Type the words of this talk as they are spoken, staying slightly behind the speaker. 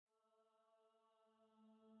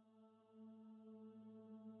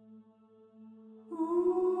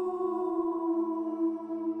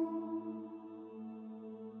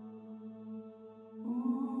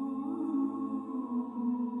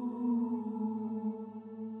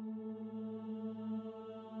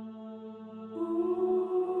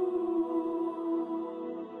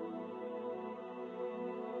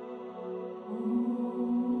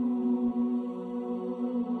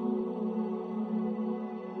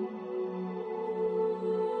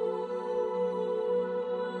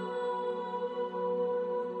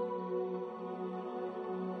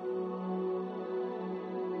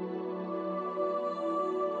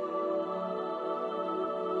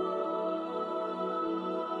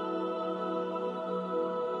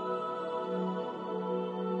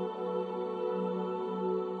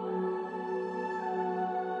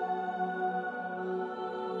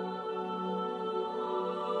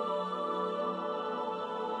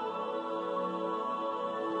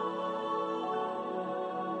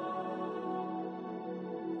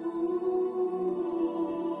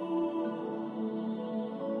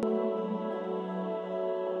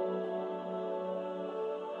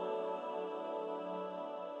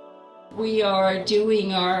We are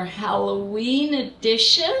doing our Halloween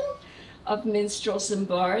edition of Minstrels and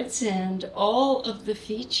Bards, and all of the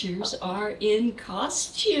features are in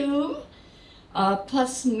costume,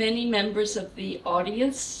 plus many members of the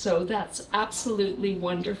audience, so that's absolutely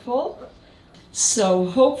wonderful. So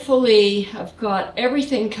hopefully I've got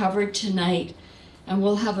everything covered tonight, and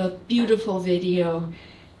we'll have a beautiful video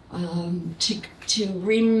to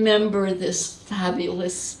remember this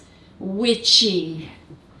fabulous, witchy,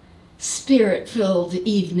 spirit-filled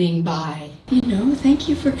evening by. Thank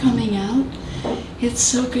you for coming out. It's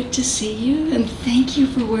so good to see you, and thank you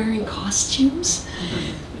for wearing costumes.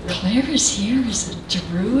 Claire is here as a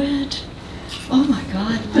druid. Oh my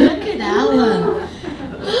God, look at Alan.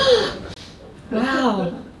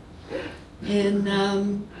 Wow.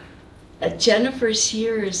 And Jennifer's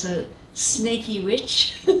here as a snaky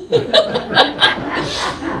witch.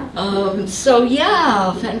 So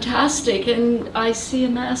yeah, fantastic. And I see a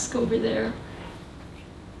mask over there.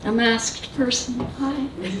 A masked person. Hi.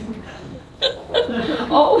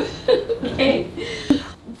 Oh, okay.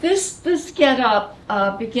 This get-up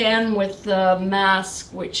began with the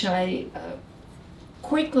mask, which I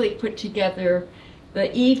quickly put together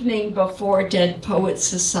the evening before Dead Poets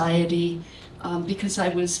Society, because I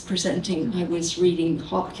was reading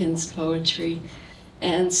Hopkins poetry.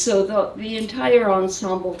 And so the entire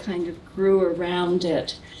ensemble kind of grew around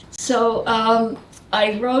it. So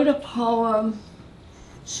I wrote a poem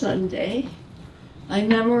Sunday. I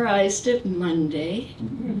memorized it Monday.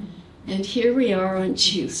 And here we are on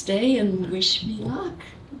Tuesday, and wish me luck.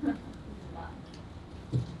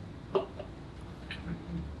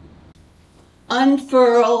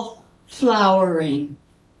 Unfurl flowering.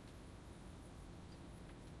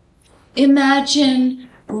 Imagine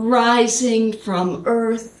rising from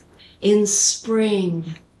earth in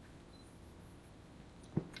spring,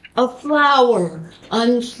 a flower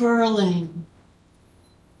unfurling.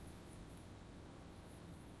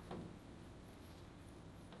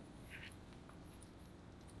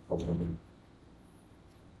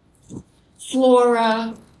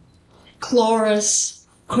 Flora, chloris,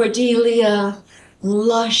 cordelia,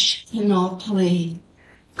 lush panoply,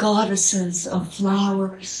 goddesses of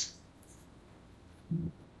flowers.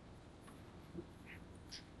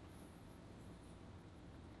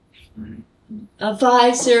 A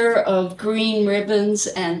visor of green ribbons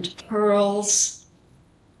and pearls,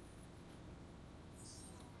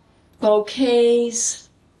 bouquets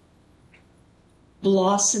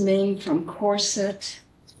blossoming from corset,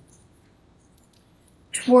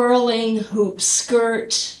 twirling hoop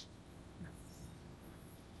skirt,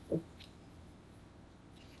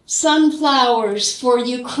 sunflowers for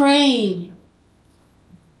Ukraine,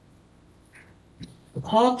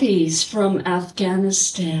 poppies from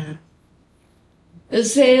Afghanistan,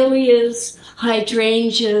 azaleas,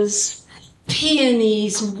 hydrangeas,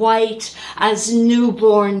 peonies white as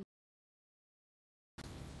newborn,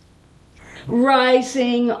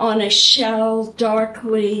 rising on a shell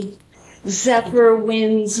darkly, zephyr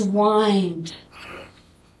winds wind.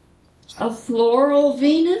 A floral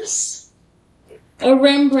Venus? A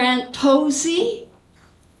Rembrandt posy?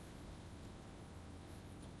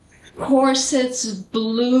 Corsets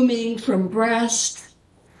blooming from breast,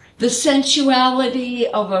 the sensuality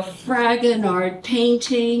of a Fragonard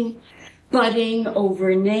painting, budding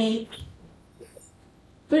over nape.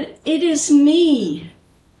 But it is me,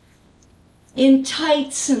 in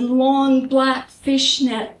tights and long black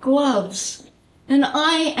fishnet gloves, and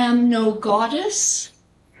I am no goddess.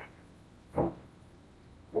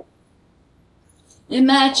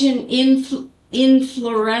 Imagine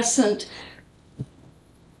inflorescent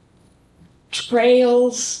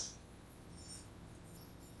trails.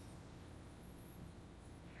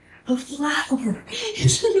 A flower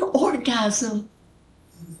is an orgasm.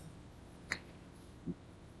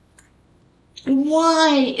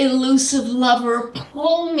 Why, elusive lover,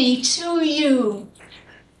 pull me to you?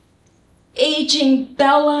 Aging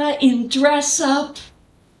Bella in dress-up,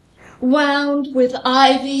 wound with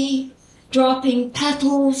ivy, dropping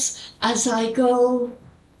petals as I go.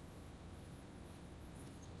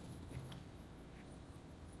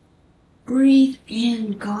 Breathe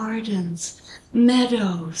in gardens,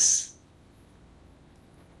 meadows.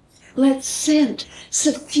 Let scent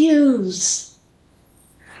suffuse.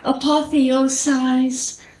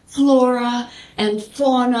 Apotheosize flora and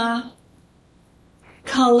fauna,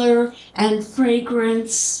 color and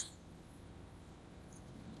fragrance,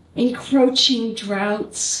 encroaching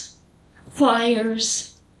droughts,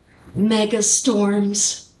 fires,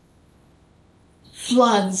 megastorms,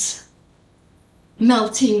 floods,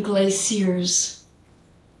 melting glaciers,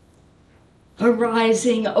 a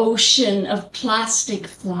rising ocean of plastic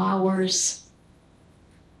flowers.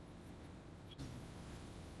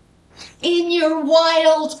 In your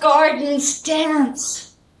wild gardens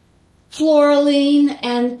dance, floraline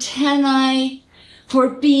antennae for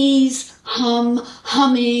bees humming.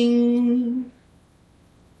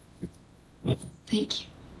 Thank you.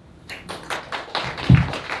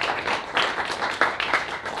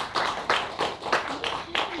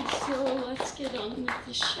 Get on with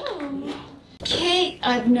the show. Kate,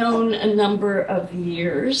 I've known a number of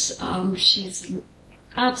years. She's an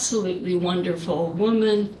absolutely wonderful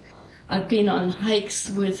woman. I've been on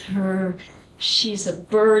hikes with her. She's a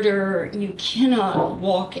birder. You cannot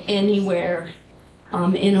walk anywhere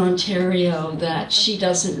in Ontario that she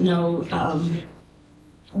doesn't know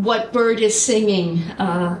what bird is singing.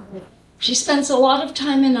 She spends a lot of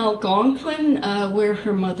time in Algonquin, where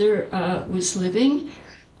her mother was living.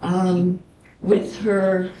 With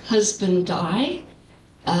her husband Di,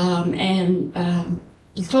 and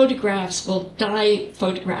the photographs, well, Di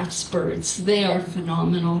photographs birds. They are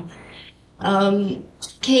phenomenal.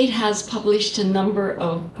 Kate has published a number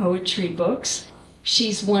of poetry books.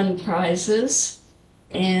 She's won prizes,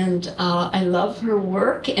 and I love her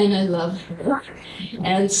work, and I love her.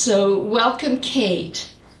 And so welcome,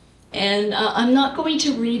 Kate. And I'm not going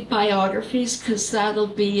to read biographies because that'll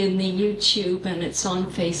be in the YouTube and it's on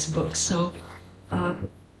Facebook. So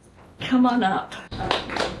come on up.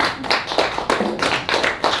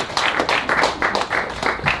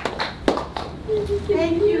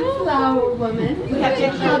 Thank you, flower woman. We have to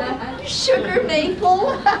have sugar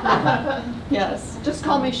maple. Yes, just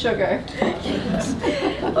call me Sugar.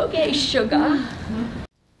 Okay, Sugar.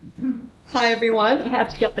 Hi, everyone. I have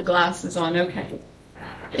to get the glasses on. Okay.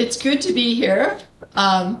 It's good to be here.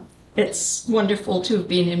 It's wonderful to have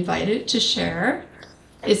been invited to share.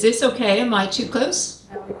 Is this okay? Am I too close?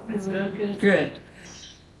 Good.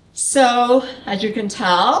 So, as you can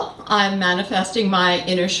tell, I'm manifesting my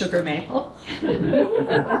inner sugar maple.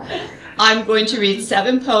 I'm going to read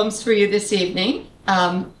 7 poems for you this evening.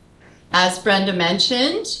 As Brenda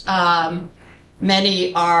mentioned,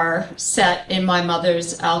 many are set in my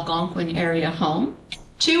mother's Algonquin area home.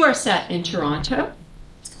 2 are set in Toronto.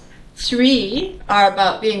 3 are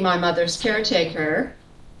about being my mother's caretaker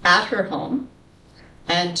at her home,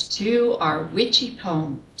 and 2 are witchy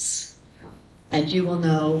poems, and you will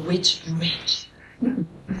know which are which.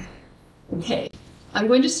 Okay, I'm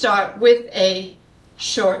going to start with a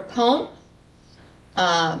short poem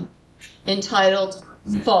entitled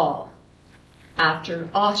Fall After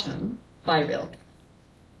Autumn by Rilke,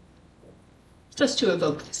 just to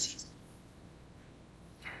evoke the season.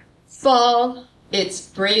 Fall, its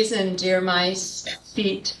brazen deer mice,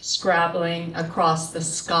 feet scrabbling across the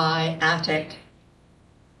sky attic.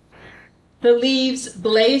 The leaves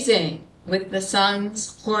blazing with the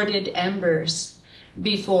sun's hoarded embers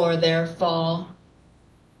before their fall.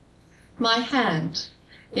 My hand,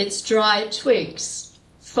 its dry twigs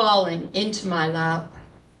falling into my lap.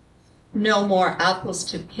 No more apples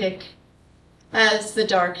to pick as the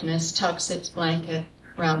darkness tucks its blanket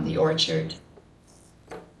round the orchard.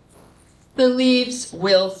 The leaves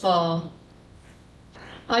will fall.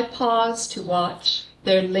 I pause to watch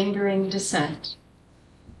their lingering descent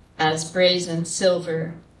as brazen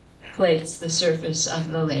silver plates the surface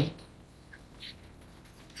of the lake.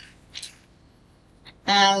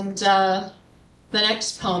 And the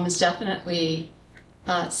next poem is definitely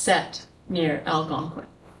set near Algonquin.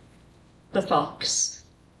 The Fox.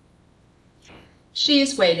 She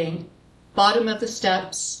is waiting, bottom of the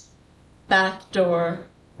steps, back door,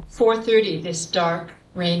 4:30 this dark,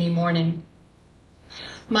 rainy morning.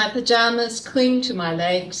 My pajamas cling to my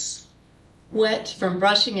legs, wet from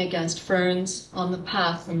brushing against ferns on the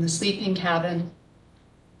path from the sleeping cabin.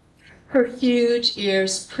 Her huge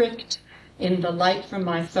ears pricked in the light from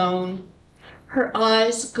my phone, her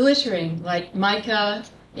eyes glittering like mica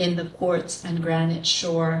in the quartz and granite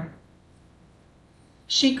shore.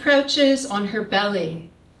 She crouches on her belly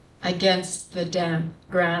against the damp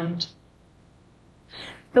ground.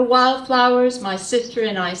 The wildflowers my sister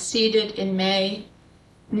and I seeded in May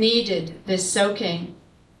needed this soaking,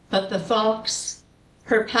 but the fox,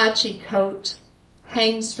 her patchy coat,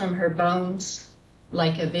 hangs from her bones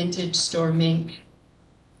like a vintage store mink.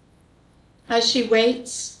 As she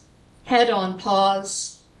waits, head on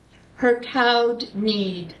paws, her cowed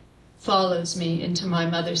need follows me into my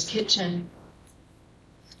mother's kitchen.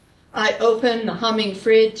 I open the humming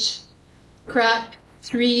fridge, crack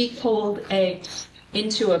 3 cold eggs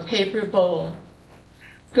into a paper bowl,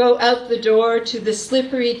 go out the door to the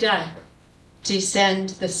slippery deck, descend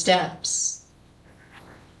the steps.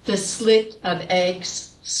 The slit of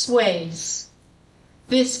eggs sways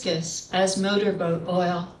viscous as motorboat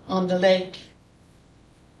oil on the lake.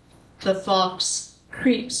 The fox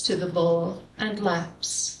creeps to the bowl and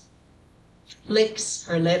laps, licks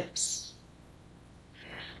her lips.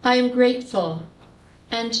 I am grateful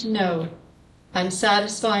and know I'm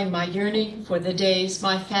satisfying my yearning for the days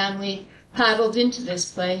my family paddled into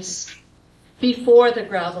this place, before the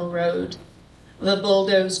gravel road, the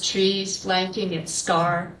bulldozed trees flanking its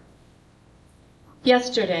scar.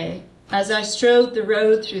 Yesterday, as I strode the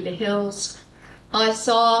road through the hills, I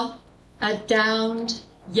saw a downed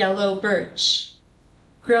yellow birch,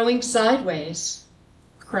 growing sideways,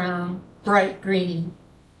 crown bright green.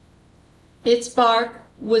 Its bark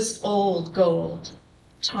was old gold,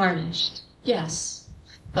 tarnished, yes,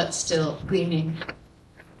 but still gleaming.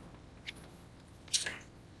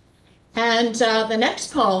 And the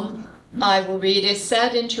next poem I will read is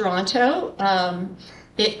set in Toronto.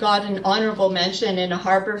 It got an honorable mention in a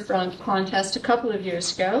harborfront contest a couple of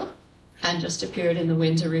years ago and just appeared in the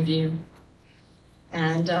Windsor Review.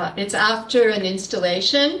 And it's after an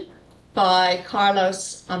installation by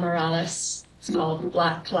Carlos Amarales. It's called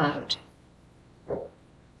Black Cloud.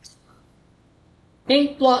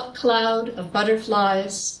 Ink blot cloud of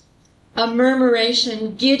butterflies, a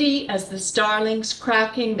murmuration giddy as the starlings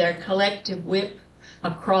cracking their collective whip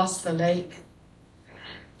across the lake.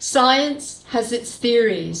 Science has its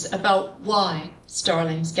theories about why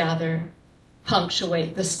starlings gather,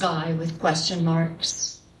 punctuate the sky with question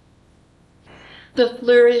marks. The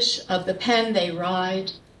flourish of the pen they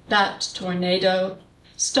ride, that tornado,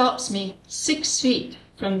 stops me 6 feet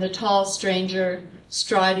from the tall stranger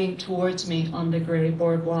striding towards me on the gray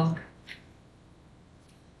boardwalk.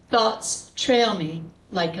 Thoughts trail me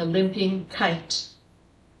like a limping kite.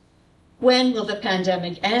 When will the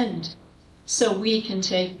pandemic end so we can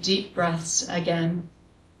take deep breaths again?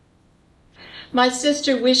 My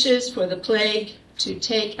sister wishes for the plague to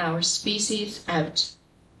take our species out.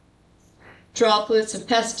 Droplets of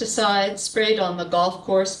pesticides sprayed on the golf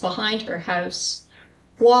course behind her house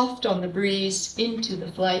waft on the breeze into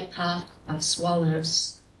the flight path of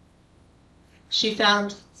swallows. She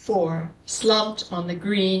found 4 slumped on the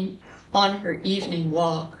green on her evening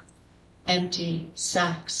walk, empty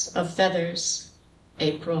sacks of feathers,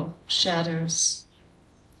 April shadows.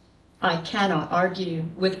 I cannot argue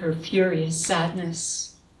with her furious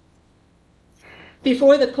sadness.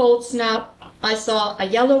 Before the cold snap, I saw a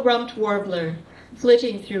yellow-rumped warbler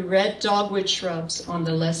flitting through red dogwood shrubs on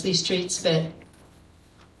the Leslie Street spit,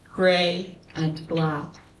 gray and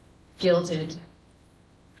black, gilded.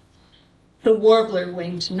 The warbler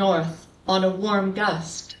winged north on a warm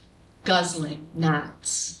gust, guzzling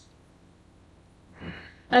gnats.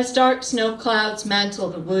 As dark snow clouds mantle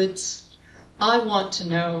the woods, I want to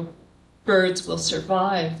know birds will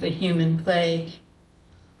survive the human plague.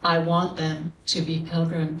 I want them to be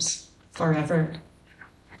pilgrims forever.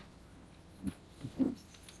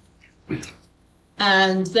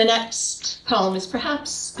 And the next poem is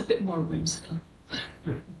perhaps a bit more whimsical.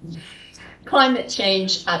 Climate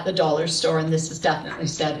change at the dollar store, and this is definitely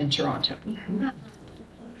set in Toronto.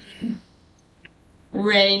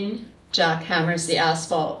 Rain jackhammers the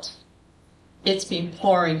asphalt. It's been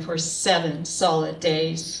pouring for 7 solid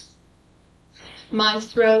days. My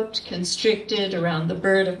throat constricted around the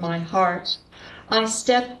bird of my heart, I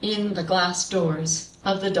step in the glass doors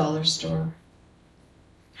of the dollar store.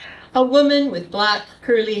 A woman with black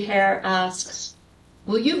curly hair asks,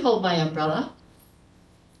 "Will you hold my umbrella?"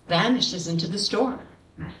 Vanishes into the store.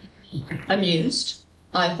 Amused,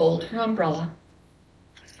 I hold her umbrella.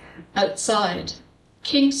 Outside,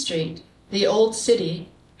 King Street, the old city,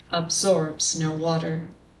 absorbs no water.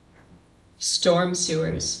 Storm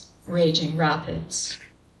sewers, raging rapids.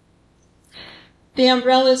 The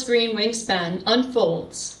umbrella's green wingspan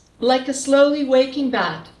unfolds like a slowly waking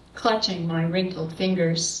bat clutching my wrinkled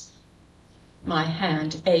fingers. My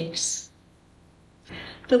hand aches.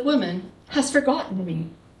 The woman has forgotten me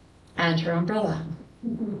and her umbrella.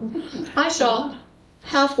 I shop,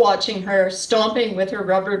 half watching her stomping with her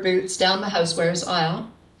rubber boots down the housewares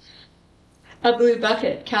aisle. A blue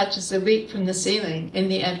bucket catches a leak from the ceiling in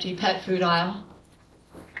the empty pet food aisle.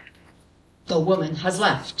 The woman has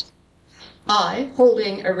left. I,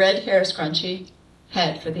 holding a red hair scrunchie,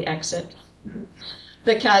 head for the exit.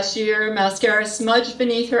 The cashier, mascara smudged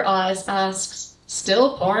beneath her eyes, asks,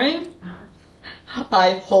 "Still pouring?"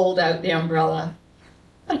 I hold out the umbrella,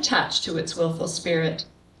 attached to its willful spirit.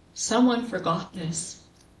 Someone forgot this.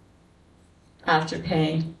 After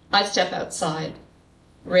paying, I step outside,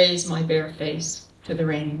 raise my bare face to the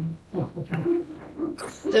rain.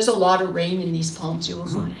 There's a lot of rain in these poems, you will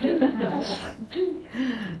find.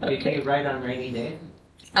 Okay. You write on rainy days?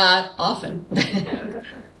 Often.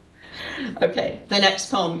 Okay, the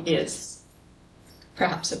next poem is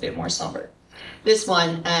perhaps a bit more somber. This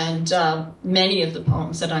one and many of the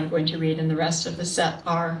poems that I'm going to read in the rest of the set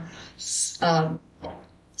are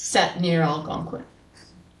set near Algonquin.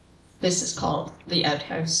 This is called The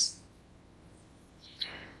Outhouse.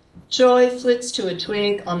 Joy flits to a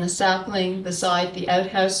twig on the sapling beside the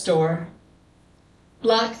outhouse door.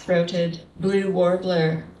 Black-throated, blue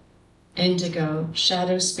warbler, indigo,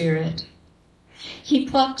 shadow spirit. He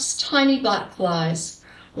plucks tiny black flies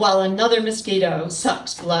while another mosquito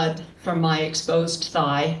sucks blood from my exposed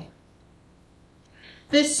thigh.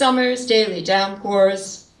 This summer's daily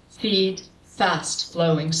downpours feed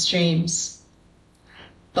fast-flowing streams.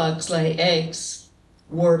 Bugs lay eggs,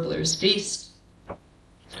 warblers feast.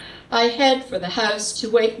 I head for the house to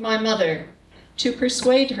wake my mother, to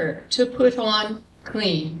persuade her to put on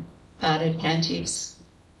clean padded panties.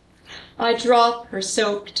 I drop her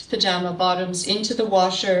soaked pajama bottoms into the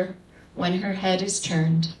washer when her head is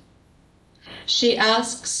turned. She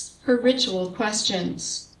asks her ritual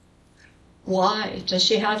questions. Why does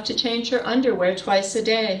she have to change her underwear twice a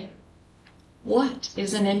day? What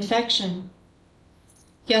is an infection?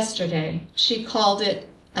 Yesterday, she called it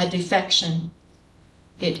a defection.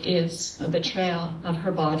 It is a betrayal of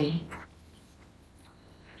her body.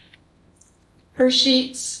 Her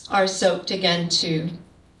sheets are soaked again too.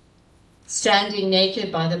 Standing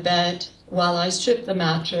naked by the bed while I strip the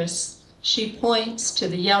mattress, she points to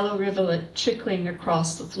the yellow rivulet trickling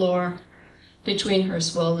across the floor between her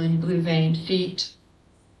swollen blue-veined feet.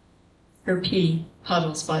 Her pee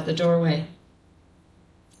puddles by the doorway.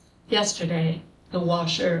 Yesterday, the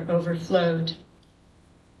washer overflowed.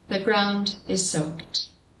 The ground is soaked.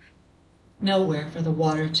 Nowhere for the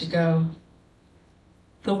water to go.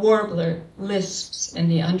 The warbler lisps in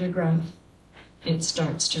the undergrowth. It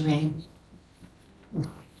starts to rain.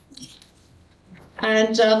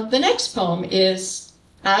 And the next poem is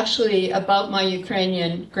actually about my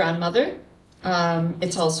Ukrainian grandmother.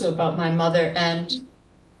 It's also about my mother and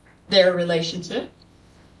their relationship,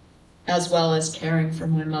 as well as caring for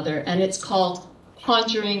my mother. And it's called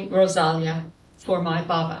Conjuring Rosalia for my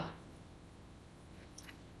Baba.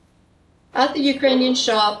 At the Ukrainian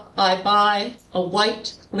shop, I buy a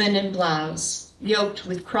white linen blouse, yoked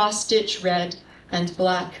with cross-stitch red and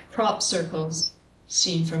black crop circles,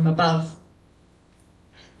 seen from above.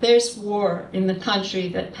 There's war in the country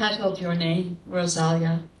that petaled your name,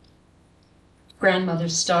 Rosalia.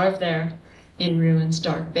 Grandmothers starve there, in ruins'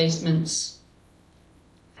 dark basements.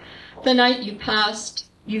 The night you passed,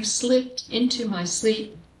 you slipped into my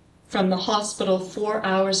sleep from the hospital 4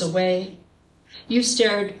 hours away. You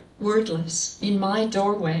stared wordless in my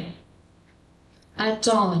doorway. At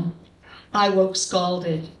dawn, I woke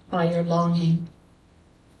scalded by your longing.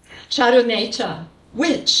 Charoneta,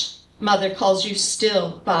 witch, mother calls you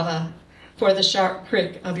still, Baba, for the sharp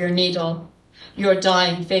prick of your needle, your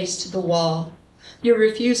dying face to the wall, your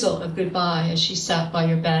refusal of goodbye as she sat by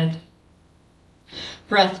your bed.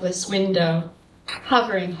 Breathless window,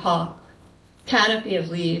 hovering hawk, canopy of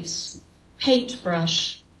leaves,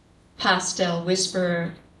 paintbrush, pastel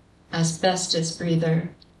whisperer, asbestos breather,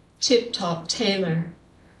 tip-top tailor,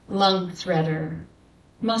 lung threader,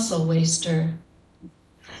 muscle waster,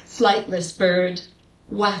 flightless bird,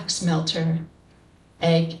 wax melter,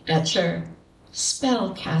 egg etcher,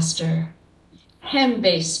 spell caster, hem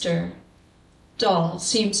baster, doll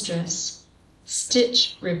seamstress,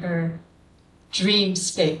 stitch ripper,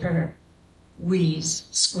 dreamscaper, wheeze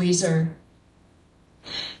squeezer.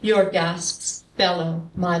 Your gasps bellow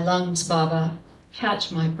my lungs, Baba,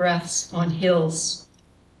 catch my breaths on hills.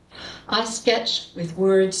 I sketch with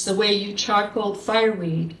words the way you charcoaled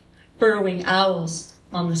fireweed, burrowing owls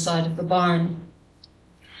on the side of the barn.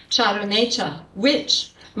 Charonecha,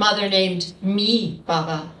 witch, mother named me,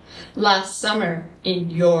 Baba, last summer in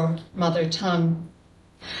your mother tongue.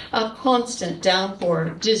 A constant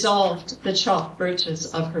downpour dissolved the chalk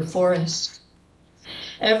birches of her forest.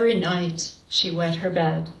 Every night she wet her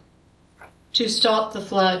bed. To stop the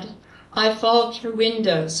flood, I fogged her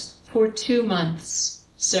windows for 2 months,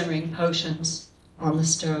 simmering potions on the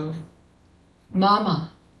stove.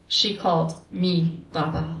 Mama, she called me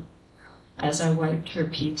Baba, as I wiped her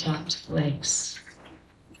pea-tapped legs.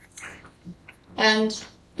 And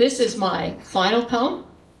this is my final poem.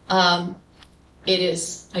 It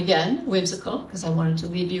is, again, whimsical, because I wanted to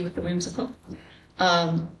leave you with the whimsical.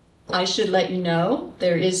 I should let you know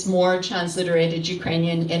there is more transliterated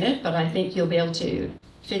Ukrainian in it, but I think you'll be able to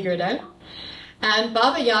figure it out. And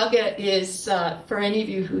Baba Yaga is, for any of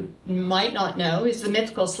you who might not know, is the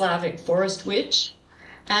mythical Slavic forest witch.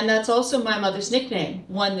 And that's also my mother's nickname,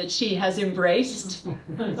 one that she has embraced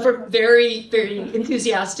for very, very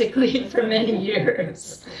enthusiastically for many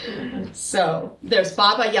years. So there's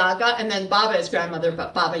Baba Yaga, and then Baba is grandmother,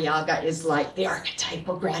 but Baba Yaga is like the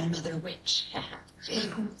archetypal grandmother witch.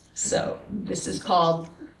 So this is called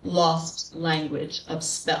Lost Language of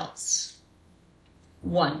Spells.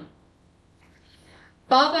 1.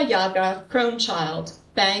 Baba Yaga, crone child,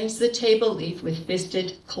 bangs the table leaf with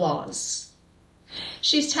fisted claws.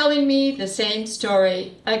 She's telling me the same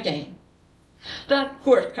story again. That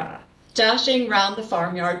kurka, dashing round the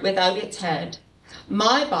farmyard without its head.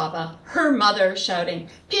 My Baba, her mother, shouting,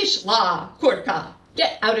 "Pish la, kurka,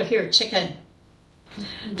 get out of here, chicken."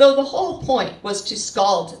 Though the whole point was to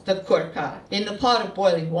scald the kurka in the pot of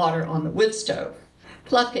boiling water on the wood stove,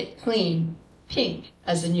 pluck it clean, pink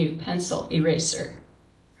as a new pencil eraser.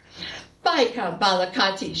 "Baika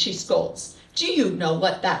balakati," she scolds. "Do you know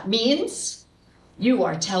what that means? You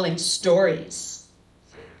are telling stories."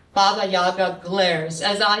 Baba Yaga glares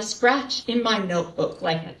as I scratch in my notebook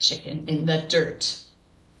like a chicken in the dirt.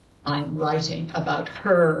 I'm writing about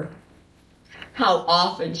her. How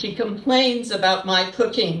often she complains about my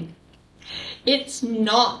cooking. "It's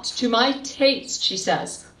not to my taste," she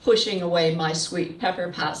says, pushing away my sweet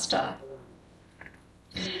pepper pasta.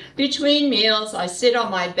 Between meals, I sit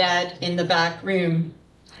on my bed in the back room.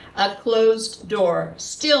 A closed door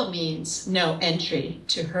still means no entry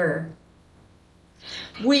to her.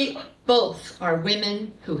 We both are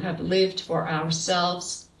women who have lived for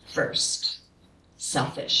ourselves first.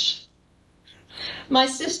 Selfish. My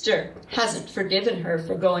sister hasn't forgiven her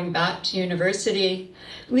for going back to university,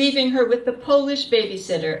 leaving her with the Polish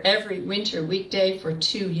babysitter every winter weekday for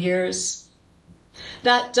 2 years.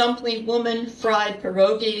 That dumpling woman fried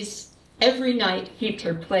pierogies, every night heaped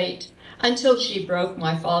her plate, until she broke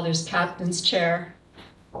my father's captain's chair.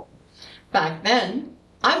 Back then,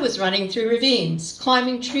 I was running through ravines,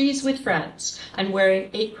 climbing trees with friends, and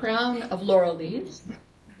wearing a crown of laurel leaves.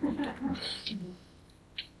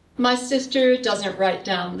 My sister doesn't write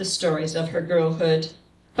down the stories of her girlhood,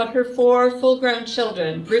 but her 4 full-grown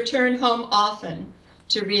children return home often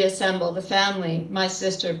to reassemble the family my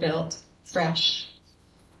sister built fresh.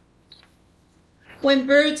 When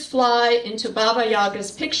birds fly into Baba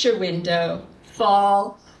Yaga's picture window,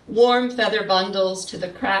 fall warm feather bundles to the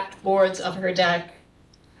cracked boards of her deck,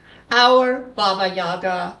 our Baba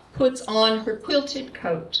Yaga puts on her quilted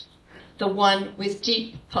coat, the one with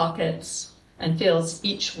deep pockets, and fills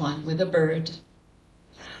each one with a bird.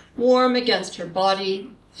 Warm against her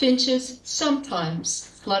body, finches sometimes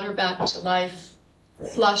flutter back to life,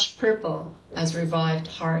 flush purple as revived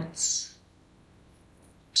hearts.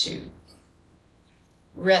 2.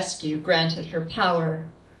 Rescue granted her power.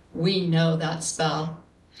 We know that spell.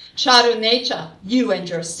 Charunecha, you and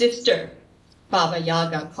your sister. Baba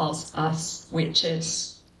Yaga calls us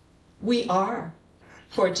witches. We are,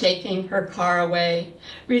 for taking her car away,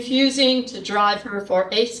 refusing to drive her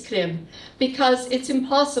for ice cream because it's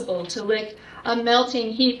impossible to lick a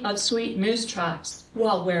melting heap of sweet moose tracks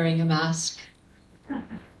while wearing a mask.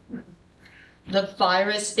 The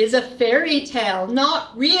virus is a fairy tale,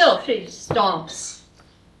 not real, she stomps.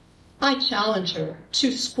 I challenge her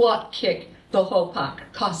to squat kick the Hopak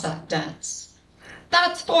Cossack dance.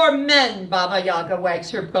 That's for men, Baba Yaga wags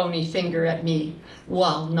her bony finger at me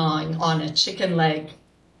while gnawing on a chicken leg.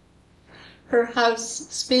 Her house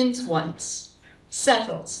spins once,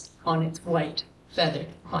 settles on its white feathered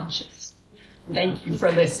haunches. Thank you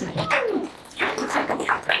for listening.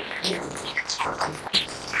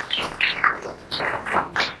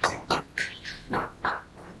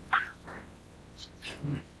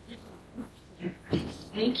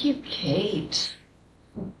 Thank you, Kate.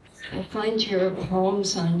 I find your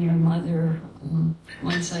poems on your mother,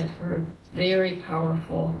 ones I've heard, very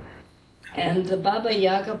powerful. And the Baba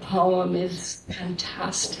Yaga poem is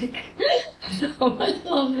fantastic. So I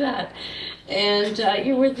love that. And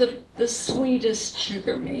you were the sweetest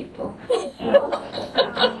sugar maple.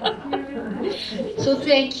 So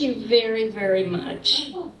thank you very, very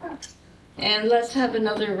much. And let's have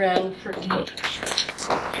another round for Kate.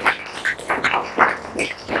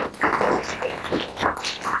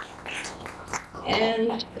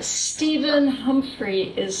 And Stephen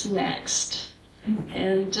Humphrey is next.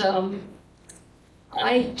 And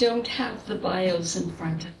I don't have the bios in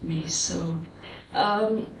front of me, so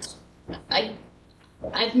I've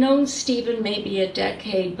known Stephen maybe a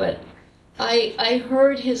decade, but I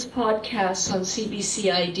heard his podcasts on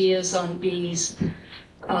CBC Ideas on bees,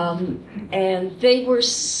 and they were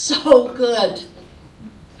so good.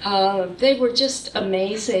 They were just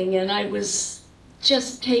amazing, and I was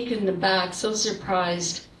just taken aback, so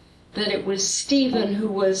surprised that it was Stephen who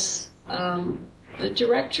was the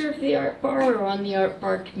director of the art bar or on the art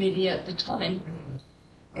bar committee at the time.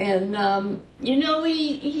 And, you know,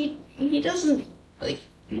 he doesn't, like,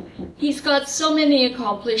 he's got so many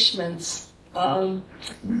accomplishments. He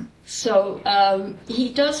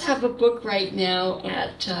does have a book right now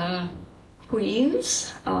at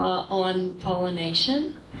Queen's on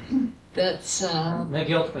pollination. That's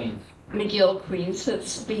McGill Queen's. McGill Queen's.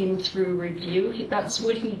 That's been through review. That's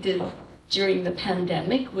what he did during the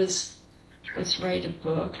pandemic, was write a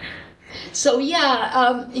book. So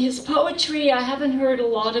yeah, his poetry, I haven't heard a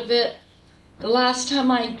lot of it. The last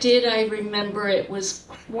time I did, I remember it was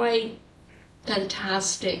quite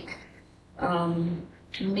fantastic.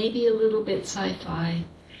 Maybe a little bit sci-fi.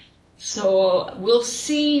 So we'll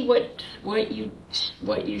see what you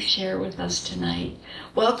share with us tonight.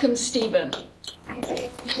 Welcome, Stephen.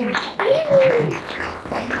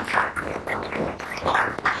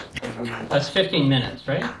 That's 15 minutes,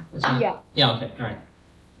 right? Yeah. Yeah, okay, all right.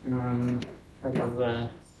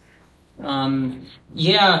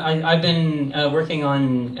 I've been working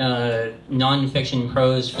on non-fiction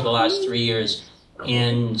prose for the last 3 years,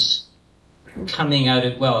 and coming out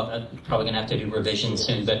of, well, I'm probably going to have to do revisions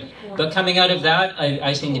soon, but coming out of that,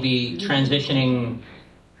 I seem to be transitioning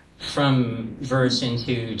from verse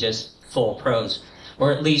into just full prose,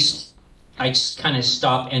 or at least I just kind of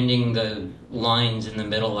stop ending the lines in the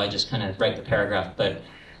middle. I just kind of write the paragraph. But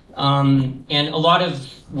and a lot of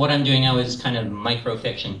what I'm doing now is kind of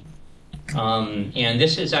microfiction. And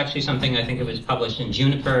this is actually something, I think it was published in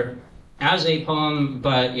Juniper as a poem,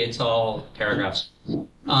 but it's all paragraphs.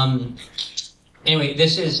 Anyway,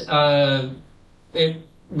 this is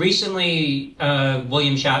recently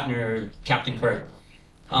William Shatner, Captain Kirk,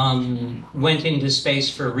 went into space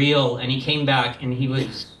for real, and he came back and he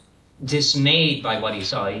was dismayed by what he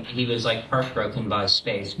saw. He was like heartbroken by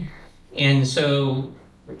space. And so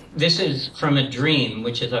this is from a dream,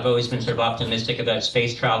 which is, I've always been sort of optimistic about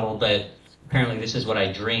space travel, but apparently this is what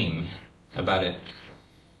I dream about it.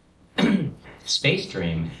 Space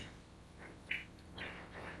dream.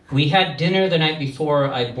 We had dinner the night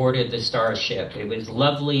before I boarded the starship. It was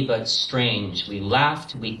lovely but strange. We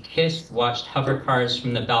laughed, we kissed, watched hover cars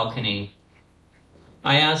from the balcony.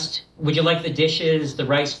 I asked, would you like the dishes, the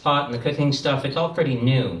rice pot, and the cooking stuff? It's all pretty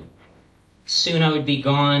new. Soon I would be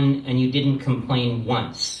gone, and you didn't complain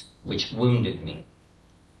once, which wounded me.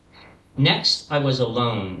 Next, I was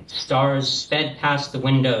alone. Stars sped past the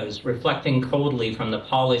windows, reflecting coldly from the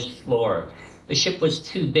polished floor. The ship was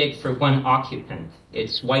too big for one occupant.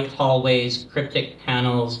 Its white hallways, cryptic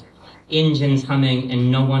panels, engines humming, and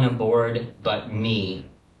no one aboard but me.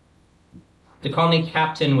 To call me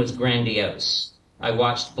captain was grandiose. I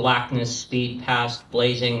watched blackness speed past,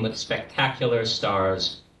 blazing with spectacular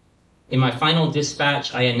stars. In my final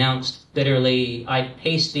dispatch, I announced bitterly, I'd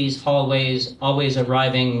pace these hallways, always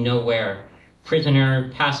arriving nowhere.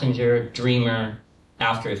 Prisoner, passenger, dreamer,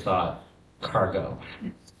 afterthought, cargo.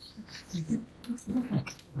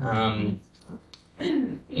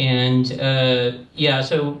 Yeah,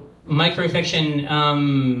 so microfiction,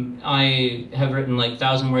 I have written like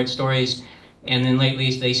 1,000-word stories, and then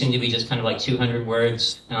lately they seem to be just kind of like 200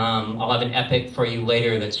 words. I'll have an epic for you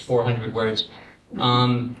later that's 400 words.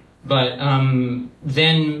 Then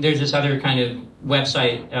there's this other kind of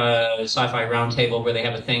website, Sci-Fi Roundtable, where they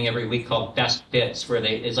have a thing every week called Best Bits, where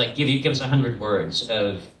it's like, give us 100 words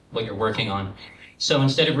of what you're working on. So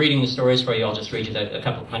instead of reading the stories for you, I'll just read you a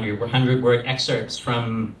couple 100-word excerpts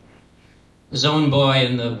from Zone Boy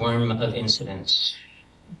and the Worm of Incidents.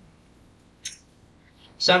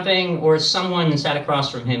 Something or someone sat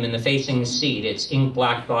across from him in the facing seat. Its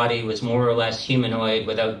ink-black body was more or less humanoid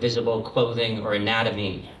without visible clothing or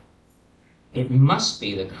anatomy. It must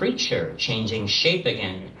be the creature, changing shape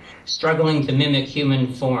again, struggling to mimic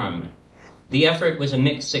human form. The effort was a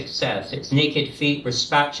mixed success. Its naked feet were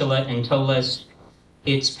spatula and toeless,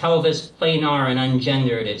 its pelvis planar and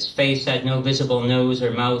ungendered. Its face had no visible nose or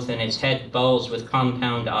mouth, and its head bulged with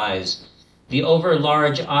compound eyes. The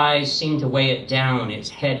over-large eyes seemed to weigh it down. Its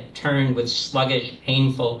head turned with sluggish,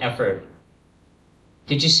 painful effort.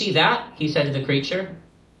 "Did you see that?" he said to the creature.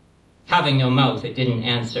 Having no mouth, it didn't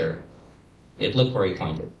answer. It looked where he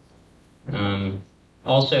pointed.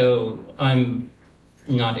 Also, I'm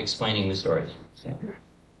not explaining the story.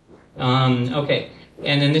 Okay,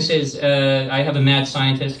 and then this is, I have a mad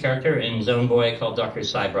scientist character in Zone Boy called Dr.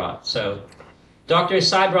 Cybrot. So, Dr.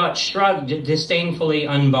 Cybrot shrugged, disdainfully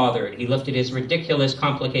unbothered. He lifted his ridiculous,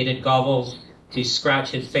 complicated goggles to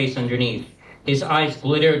scratch his face underneath. His eyes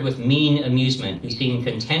glittered with mean amusement. He seemed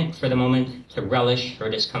content for the moment to relish her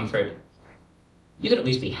discomfort. You could at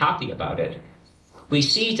least be happy about it. We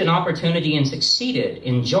seized an opportunity and succeeded.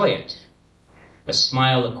 Enjoy it. A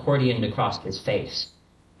smile accordioned across his face.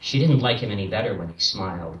 She didn't like him any better when he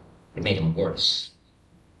smiled. It made him worse.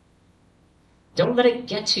 Don't let it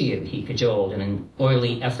get to you, he cajoled in an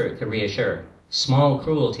oily effort to reassure. Small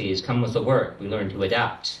cruelties come with the work. We learn to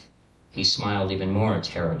adapt. He smiled even more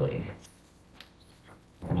terribly.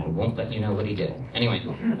 And I won't let you know what he did. Anyway,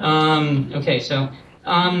 okay, so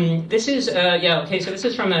this is this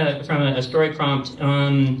is from a story prompt,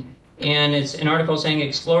 and it's an article saying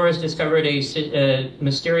explorers discovered a series of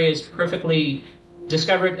mysterious, perfectly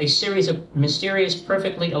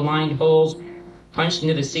aligned holes punched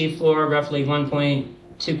into the seafloor, roughly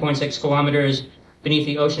 2.6 kilometers beneath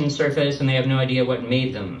the ocean surface, and they have no idea what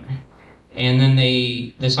made them. And then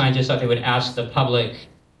the scientists thought they would ask the public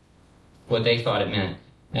what they thought it meant.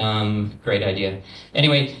 Great idea.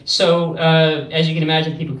 Anyway, so as you can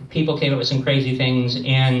imagine, people came up with some crazy things,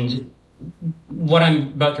 and what I'm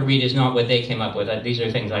about to read is not what they came up with. These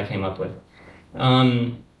are things I came up with,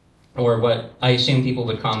 or what I assume people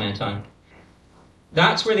would comment on.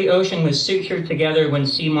 That's where the ocean was sutured together when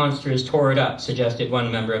sea monsters tore it up, suggested one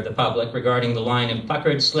member of the public, regarding the line of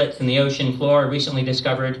puckered slits in the ocean floor recently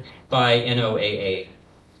discovered by NOAA.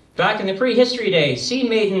 Back in the prehistory days, sea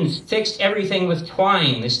maidens fixed everything with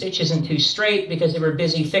twine. The stitch isn't too straight because they were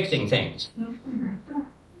busy fixing things.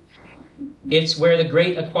 It's where the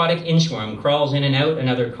great aquatic inchworm crawls in and out,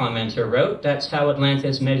 another commenter wrote. That's how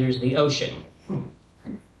Atlantis measures the ocean.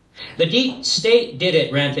 The deep state did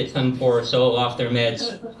it, ranted some poor soul off their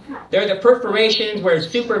meds. They're the perforations where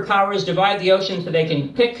superpowers divide the ocean so they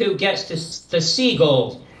can pick who gets to the sea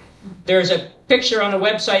gold. There's a picture on the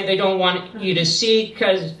website they don't want you to see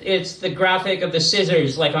because it's the graphic of the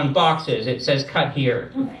scissors, like on boxes. It says cut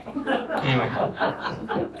here. Anyway.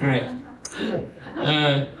 All right.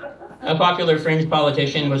 A popular fringe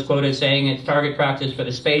politician was quoted saying its target practice for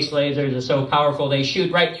the space lasers is so powerful they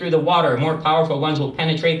shoot right through the water. More powerful ones will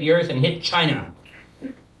penetrate the Earth and hit China.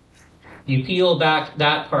 You peel back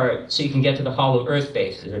that part so you can get to the hollow Earth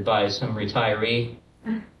bases, advised some retiree.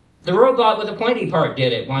 The robot with the pointy part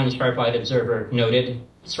did it, one sharp-eyed observer noted.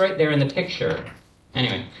 It's right there in the picture.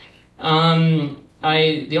 Anyway,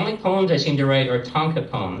 the only poems I seem to write are Tonka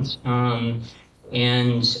poems,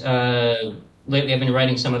 lately I've been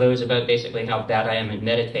writing some of those about basically how bad I am at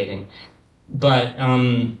meditating. But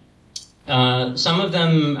some of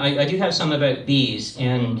them, I do have some about bees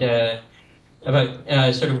and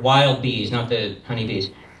about sort of wild bees, not the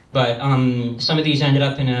honeybees. But some of these ended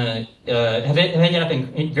up have ended up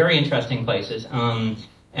in very interesting places.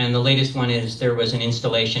 And the latest one is there was an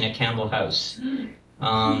installation at Campbell House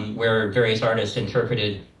where various artists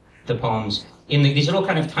interpreted the poems in these little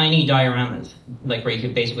kind of tiny dioramas, like where you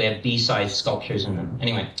could basically have bee-sized sculptures in them.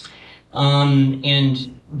 Anyway,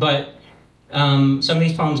 but some of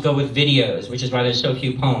these poems go with videos, which is why there's so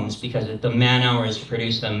few poems, because the man-hours to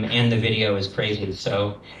produce them and the video is crazy.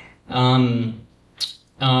 So, but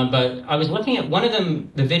I was looking at one of them.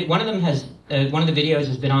 One of the videos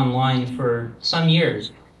has been online for some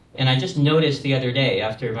years, and I just noticed the other day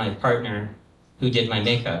after my partner, who did my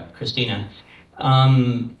makeup, Christina.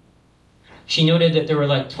 She noted that there were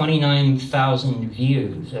like 29,000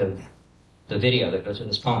 views of the video that goes with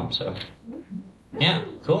this poem. So, yeah,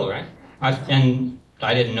 cool, right? And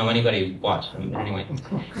I didn't know anybody watched them anyway.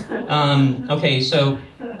 Okay, so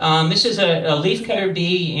this is a leafcutter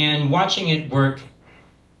bee, and watching it work,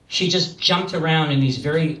 she just jumped around in these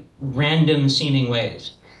very random-seeming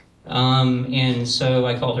ways. And so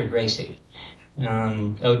I called her Gracie.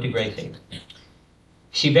 Ode to Gracie.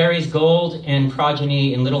 She buries gold and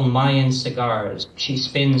progeny in little Mayan cigars. She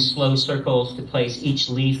spins slow circles to place each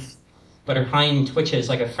leaf, but her hind twitches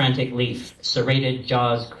like a frantic leaf. Serrated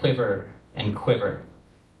jaws quiver and quiver.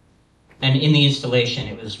 And in the installation,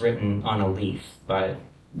 it was written on a leaf by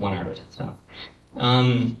one artist. So,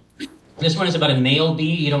 this one is about a male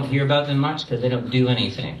bee. You don't hear about them much because they don't do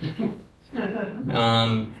anything.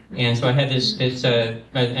 And so I had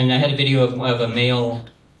and I had a video of a male.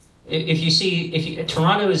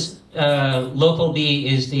 Toronto's local bee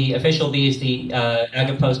is the official bee is the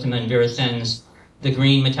Agapostum virescens, the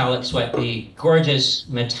green metallic sweat bee, gorgeous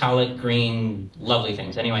metallic green, lovely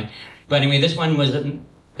things. Anyway, this one was.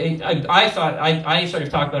 I sort of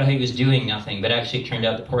talked about how he was doing nothing, but actually it turned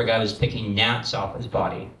out the poor guy was picking gnats off his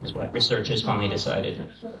body. Is what researchers finally decided.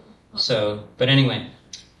 So, but anyway,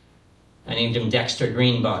 I named him Dexter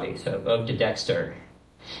Greenbody. So, ode to Dexter.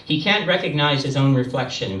 He can't recognize his own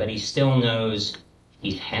reflection, but he still knows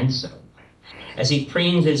he's handsome. As he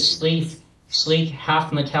preens his sleek,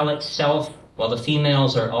 half-metallic self, while the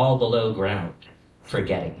females are all below ground,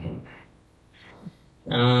 forgetting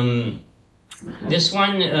him. This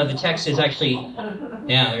one, the text is actually,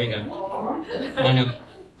 yeah, there you go. I know.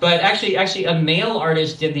 But actually, a male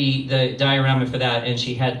artist did the diorama for that, and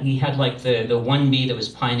he had like the one bee that was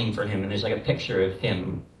pining for him, and there's like a picture of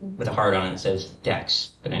him with a heart on it that says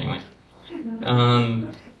Dex. But anyway,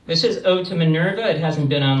 this is Ode to Minerva. It hasn't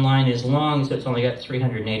been online as long, so it's only got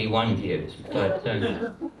 381 views. But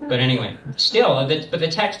anyway, still, but the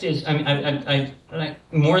text is, I mean, I like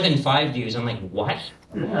more than 5 views. I'm like, what?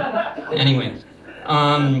 Anyway.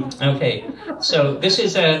 Okay, so this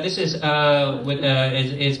is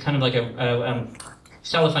kind of like a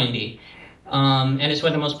cellophane bee, and it's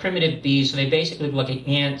one of the most primitive bees. So they basically look like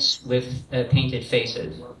ants with painted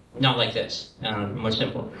faces, not like this, more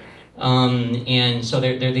simple. And so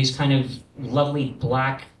they're these kind of lovely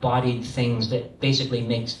black-bodied things that basically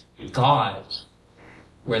makes gauze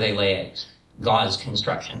where they lay eggs, gauze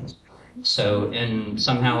constructions. So, and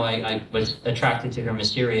somehow I was attracted to her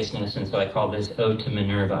mysteriousness, and so I called this Ode to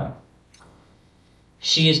Minerva.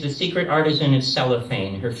 She is the secret artisan of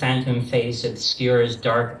cellophane. Her phantom face obscures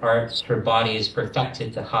dark arts her body is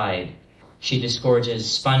perfected to hide. She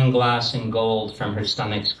disgorges spun glass and gold from her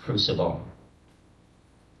stomach's crucible.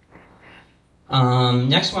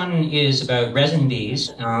 Next one is about resin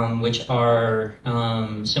bees, which are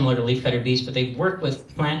similar to leafcutter bees, but they work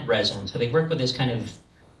with plant resin. So they work with this kind of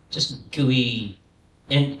just gooey,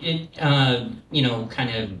 and it, kind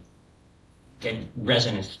of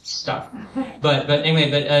resinous stuff. But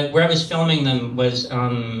anyway, where I was filming them was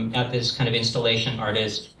at this kind of installation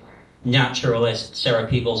artist, naturalist, Sarah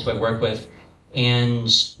Peebles, who I work with, and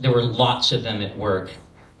there were lots of them at work.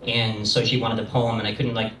 And so she wanted a poem, and I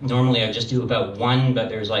couldn't, normally I would just do about one, but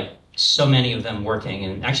there's so many of them working,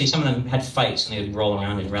 and actually some of them had fights, and they would roll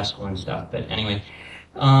around and wrestle and stuff. But anyway,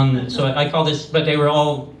 so I call this, but they're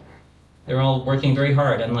all working very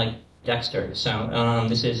hard, unlike Dexter. So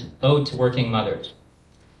this is Ode to Working Mothers.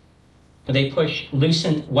 They push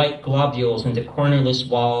lucent white globules into cornerless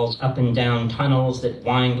walls, up and down tunnels that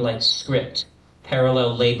wind like script,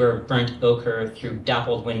 parallel labor, burnt ochre through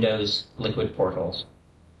dappled windows, liquid portals.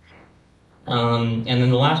 And then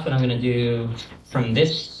the last one I'm going to do from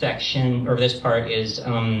this section, or this part, is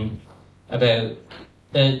about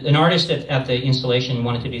an artist at the installation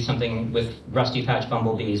wanted to do something with rusty patch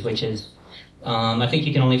bumblebees, which is, I think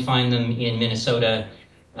you can only find them in Minnesota.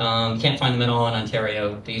 Can't find them at all in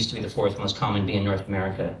Ontario. They used to be the 4th most common bee in North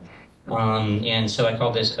America. And so I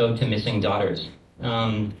call this Ode to Missing Daughters.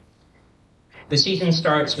 The season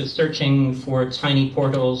starts with searching for tiny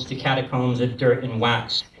portals to catacombs of dirt and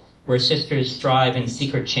wax, where sisters thrive in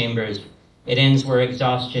secret chambers. It ends where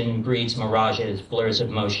exhaustion breeds mirages, blurs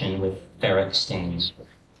of motion with ferric stains.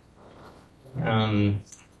 And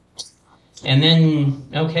then,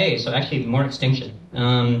 okay, so actually more extinction.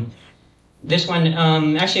 This one,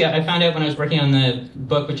 actually I found out when I was working on the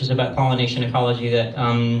book, which is about pollination ecology, that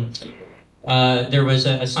there was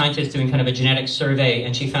a scientist doing kind of a genetic survey,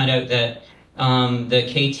 and she found out that the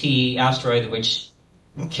KT asteroid, which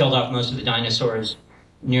killed off most of the dinosaurs,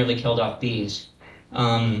 nearly killed off bees.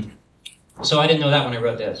 So I didn't know that when I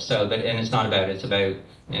wrote this. And it's not about, it's about,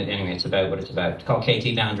 anyway, it's about what it's about. It's called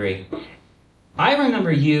KT Boundary. I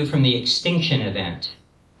remember you from the extinction event.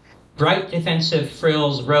 Bright defensive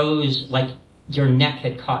frills rose like your neck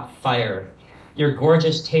had caught fire. Your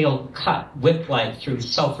gorgeous tail cut whip-like through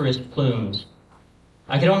sulphurous plumes.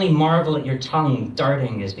 I could only marvel at your tongue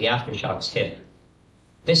darting as the aftershocks hit.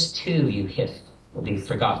 This too, you hissed, will be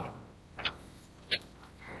forgotten.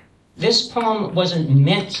 This poem wasn't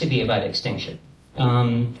meant to be about extinction.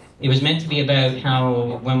 It was meant to be about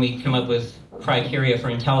how, when we come up with criteria for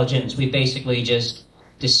intelligence, we basically just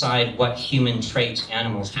decide what human traits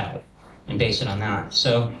animals have and base it on that.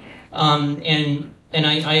 So, and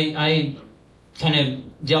I kind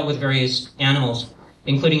of dealt with various animals,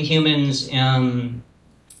 including humans,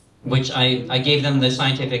 which I gave them the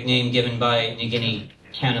scientific name given by New Guinea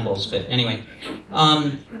cannibals. But anyway,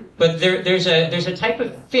 but there's a type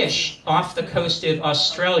of fish off the coast of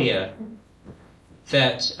Australia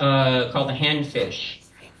that's called the handfish,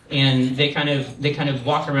 and they kind of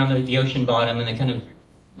walk around the ocean bottom, and they kind of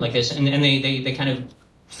like this, and they kind of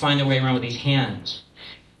find their way around with these hands.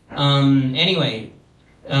 Anyway,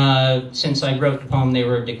 since I wrote the poem, they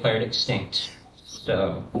were declared extinct.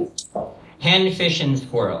 So, handfish and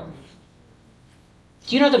squirrel.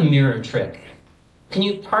 Do you know the mirror trick? Can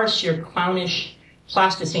you parse your clownish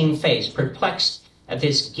plasticine face, perplexed at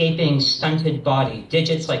this gaping, stunted body,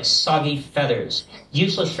 digits like soggy feathers,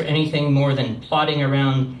 useless for anything more than plodding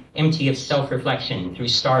around empty of self-reflection through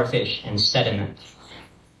starfish and sediment?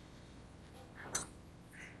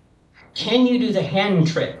 Can you do the hand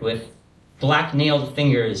trick with Black-nailed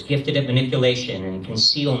fingers gifted at manipulation and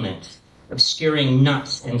concealment, obscuring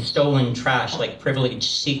nuts and stolen trash like privileged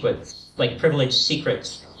secrets, like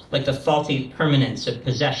the faulty permanence of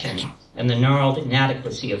possession and the gnarled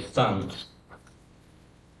inadequacy of thumbs.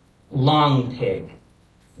 Long pig.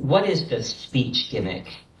 What is the speech gimmick?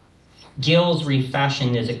 Gills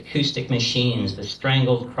refashioned as acoustic machines, the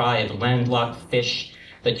strangled cry of landlocked fish,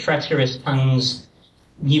 the treacherous tongue's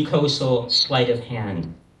mucosal sleight of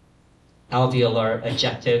hand. Alveolar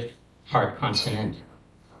adjective, hard consonant.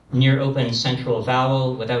 Near open central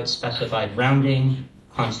vowel without specified rounding,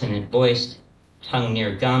 consonant voiced, tongue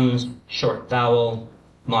near gums, short vowel,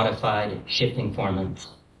 modified shifting formants.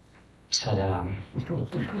 Ta-da.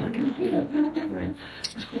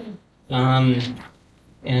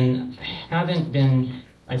 And haven't been,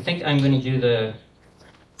 I think I'm going to do the,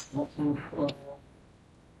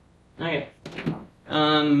 okay.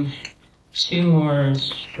 Two more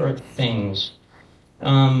short things.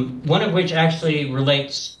 One of which actually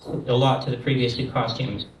relates a lot to the previous two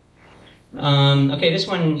costumes. Okay, this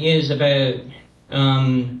one is about,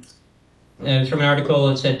 from an article.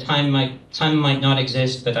 It said time might not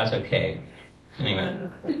exist, but that's okay. Anyway.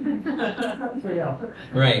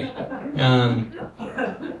 Right.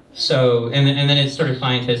 So, and then it's sort of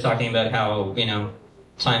scientists talking about how, you know,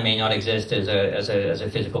 time may not exist as a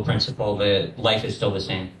physical principle, but life is still the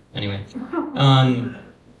same. Anyway.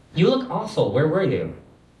 You look awful. Where were you?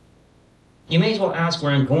 You may as well ask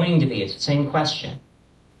where I'm going to be. It's the same question.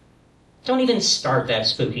 Don't even start that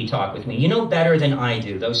spooky talk with me. You know better than I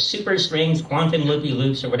do. Those super strange quantum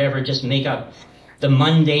loopy-loops or whatever just make up the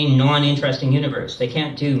mundane, non-interesting universe. They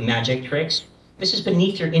can't do magic tricks. This is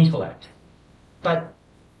beneath your intellect. But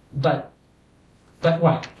what?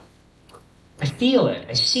 I feel it.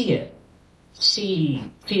 I see it.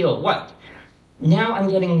 Feel what? Now I'm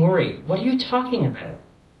getting worried. What are you talking about?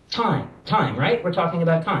 Time, right? We're talking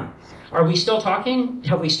about time. Are we still talking?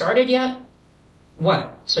 Have we started yet?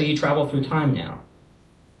 What? So you travel through time now.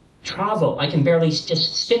 Travel. I can barely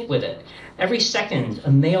just sit with it. Every second,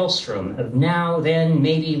 a maelstrom of now, then,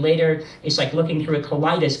 maybe, later. It's like looking through a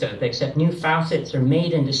kaleidoscope, except new facets are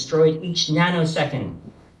made and destroyed each nanosecond.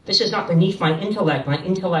 This is not beneath my intellect. My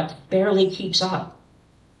intellect barely keeps up.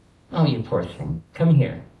 Oh, you poor thing. Come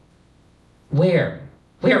here. Where?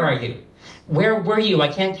 Where are you? Where were you? I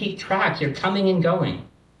can't keep track. You're coming and going.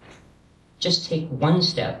 Just take one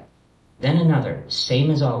step, then another,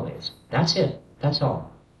 same as always. That's it. That's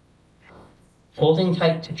all. Holding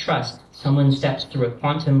tight to trust, someone steps through a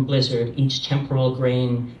quantum blizzard, each temporal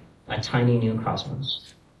grain, a tiny new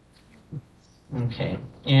cosmos. Okay,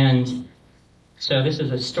 and so this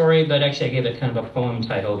is a story, but actually I gave it kind of a poem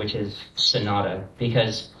title, which is Sonata,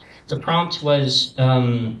 because the prompt was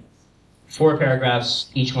 4 paragraphs,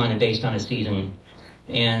 each one based on a season.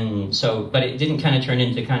 And so, but it didn't kind of turn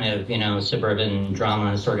into kind of, you know, suburban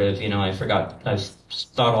drama, sort of, you know, I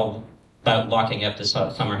thought all about locking up the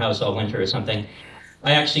summer house all winter or something.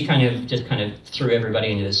 I actually kind of threw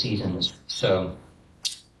everybody into the seasons. So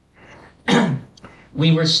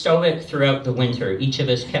we were stoic throughout the winter. Each of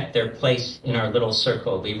us kept their place in our little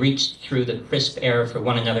circle. We reached through the crisp air for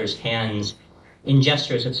one another's hands in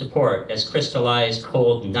gestures of support as crystallized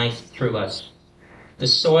cold knifed through us. The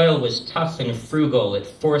soil was tough and frugal. It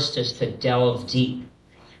forced us to delve deep.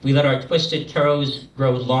 We let our twisted toes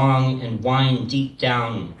grow long and wind deep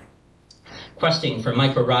down, questing for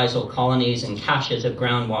mycorrhizal colonies and caches of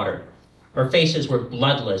groundwater. Our faces were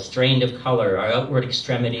bloodless, drained of color. Our outward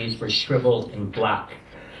extremities were shriveled and black.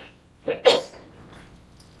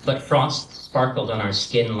 But frost sparkled on our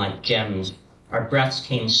skin like gems. Our breaths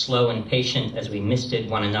came slow and patient as we misted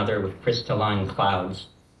one another with crystalline clouds.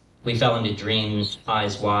 We fell into dreams,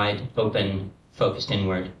 eyes wide, open, focused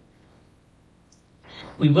inward.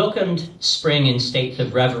 We welcomed spring in states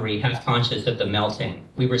of reverie, half conscious of the melting.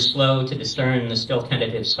 We were slow to discern the still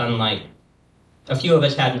tentative sunlight. A few of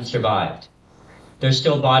us hadn't survived. Their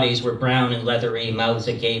still bodies were brown and leathery, mouths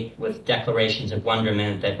agape with declarations of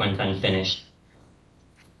wonderment that went unfinished.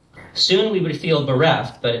 Soon we would feel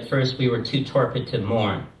bereft, but at first we were too torpid to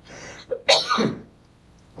mourn.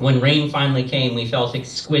 When rain finally came, we felt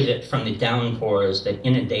exquisite from the downpours that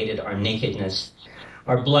inundated our nakedness.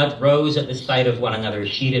 Our blood rose at the sight of one another,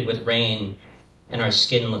 sheeted with rain, and our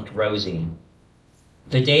skin looked rosy.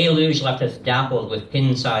 The deluge left us dappled with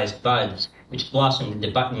pin-sized buds, which blossomed into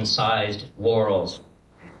button-sized whorls.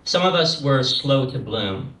 Some of us were slow to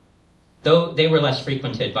bloom. Though they were less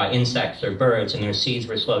frequented by insects or birds, and their seeds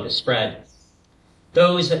were slow to spread.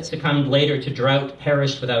 Those that succumbed later to drought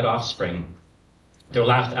perished without offspring. Their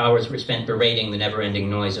last hours were spent berating the never-ending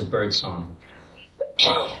noise of birdsong.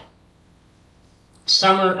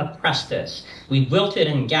 Summer oppressed us. We wilted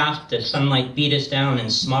and gasped as sunlight beat us down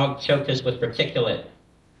and smog choked us with particulate.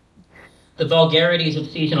 The vulgarities of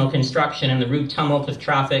seasonal construction and the rude tumult of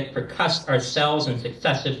traffic percussed our cells in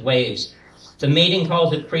successive waves. The mating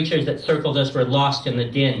calls of creatures that circled us were lost in the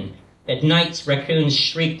din. At nights, raccoons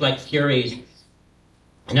shrieked like furies,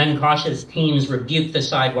 and uncautious teens rebuked the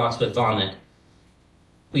sidewalks with vomit.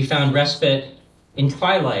 We found respite in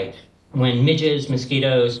twilight, when midges,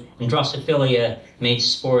 mosquitoes, and Drosophila made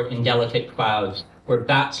sport in delicate clouds, where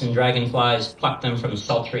bats and dragonflies plucked them from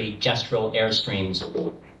sultry, gestural airstreams.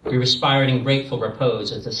 We respired in grateful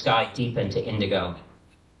repose as the sky deepened to indigo.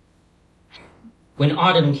 When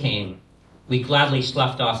autumn came, we gladly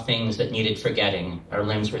sloughed off things that needed forgetting. Our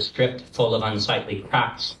limbs were stripped, full of unsightly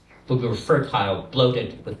cracks, but we were fertile,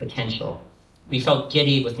 bloated with potential. We felt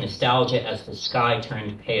giddy with nostalgia as the sky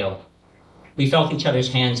turned pale. We felt each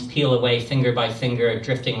other's hands peel away finger by finger,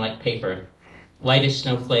 drifting like paper. Light as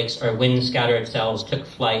snowflakes, our wind-scattered selves took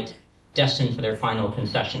flight, destined for their final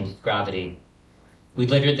concessions of gravity. We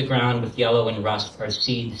littered the ground with yellow and rust, our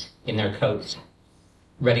seeds in their coats,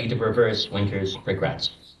 ready to reverse winter's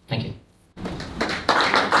regrets. Thank you.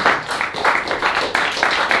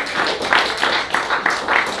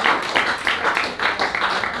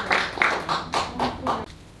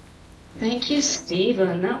 Thank you,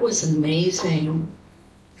 Stephen. That was amazing.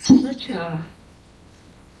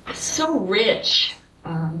 So rich,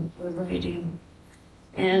 the writing.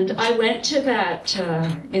 And I went to that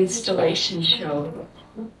installation show,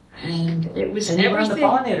 and it was and everything. You were on the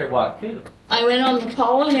pollinator walk, too. I went on the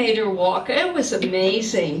pollinator walk. It was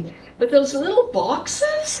amazing. But those little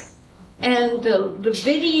boxes, and the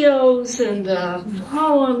videos, and the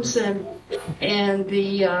poems, and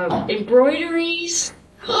the embroideries,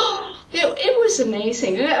 it was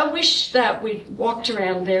amazing. I wish that we'd walked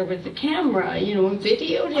around there with the camera, and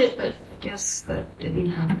videoed it, but I guess that didn't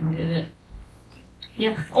happen, did it?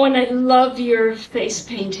 Yeah. Oh, and I love your face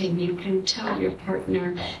painting. You can tell your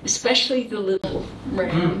partner, especially the little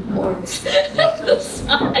round horns at the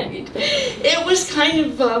side. It was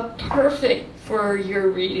kind of perfect for your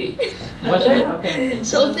reading. Was it? Okay.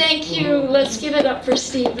 So thank you. Let's give it up for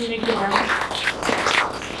Stephen again.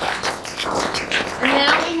 And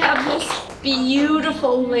now we have this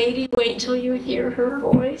beautiful lady. Wait till you hear her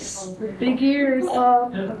voice. Big ears.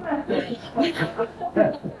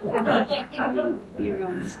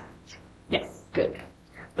 Yes, good.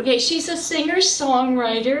 Okay, she's a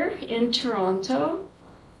singer-songwriter in Toronto,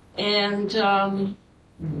 and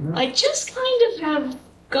I just kind of have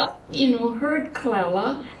got, heard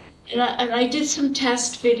Clela, and I did some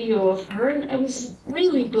test video of her, and I was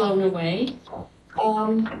really blown away.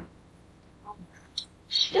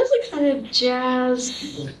 She does a kind of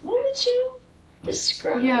jazz. What would you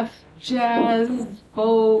describe? Yeah, jazz,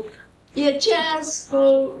 folk. Yeah, jazz,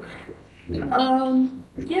 folk.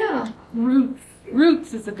 Yeah. Roots.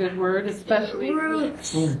 Roots is a good word, especially.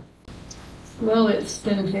 Roots. Well, it's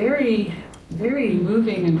been very, very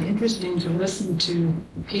moving and interesting to listen to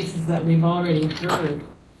pieces that we've already heard.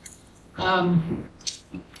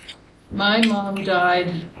 My mom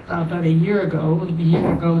died about a year ago,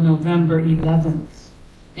 November 11th.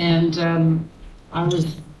 And I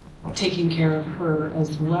was taking care of her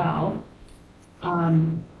as well.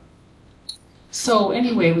 So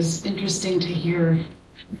anyway, it was interesting to hear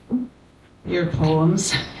your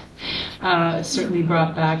poems. It certainly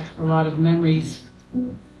brought back a lot of memories.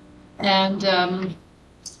 And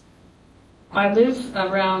I live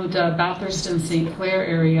around Bathurst and St. Clair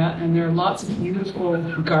area, and there are lots of beautiful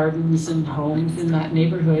gardens and homes in that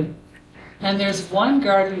neighborhood. And there's one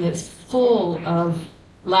garden that's full of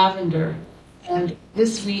lavender. And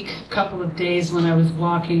this week, a couple of days when I was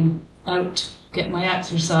walking out to get my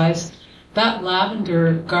exercise, that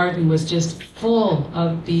lavender garden was just full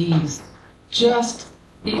of bees. Just,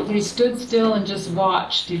 if you stood still and just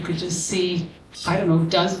watched, you could just see, I don't know,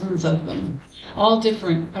 dozens of them. All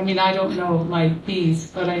different. I mean, I don't know my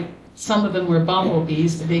bees, but some of them were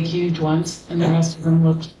bumblebees, the big, huge ones, and the rest of them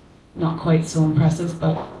looked not quite so impressive,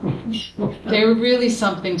 but they were really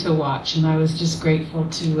something to watch, and I was just grateful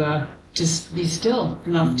to just be still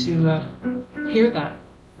enough to hear that.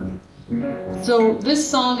 So this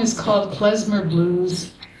song is called Klezmer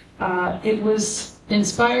Blues. It was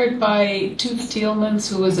inspired by Toots Thielemans,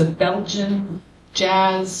 who was a Belgian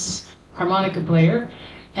jazz harmonica player,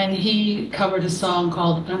 and he covered a song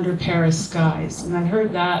called Under Paris Skies. And I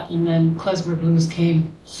heard that, and then Klezmer Blues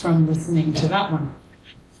came from listening to that one.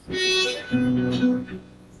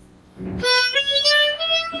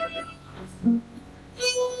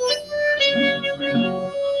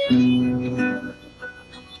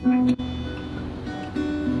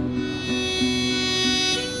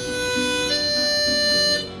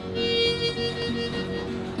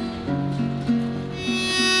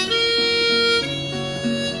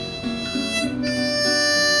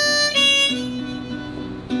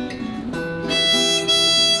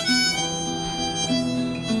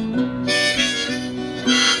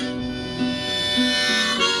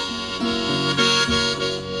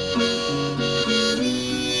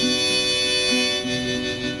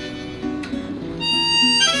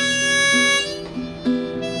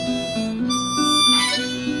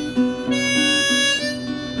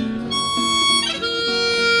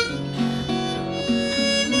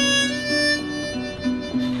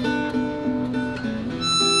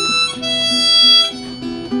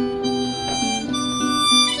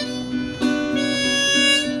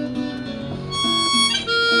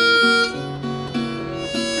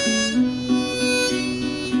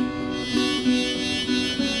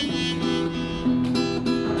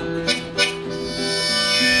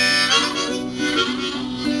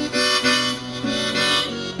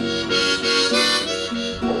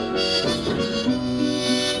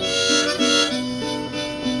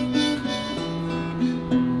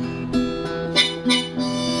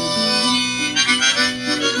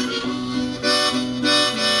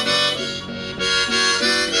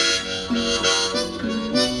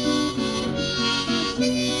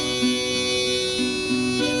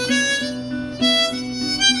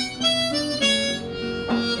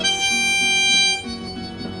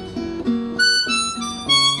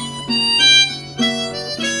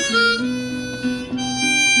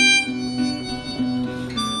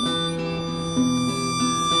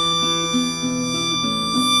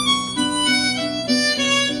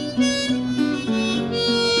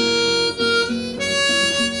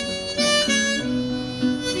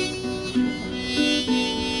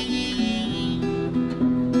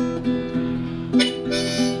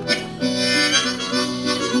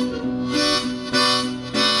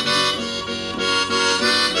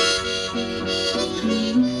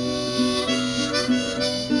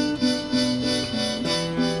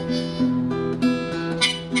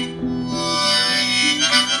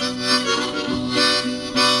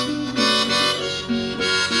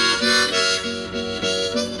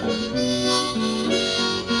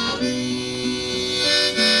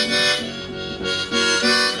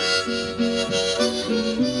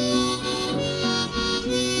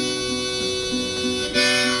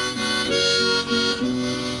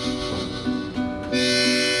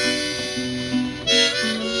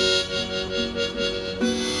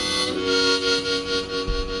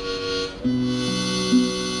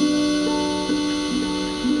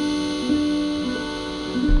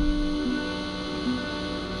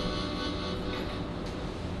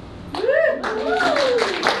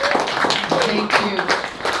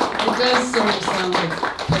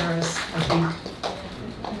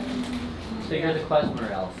 So you're the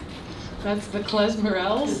klezmer elf. That's the klezmer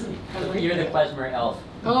elves? You're the klezmer elf.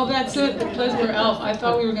 Oh, that's it, the klezmer elf. I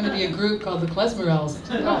thought we were going to be a group called the klezmer elves.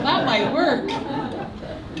 Oh, that might work.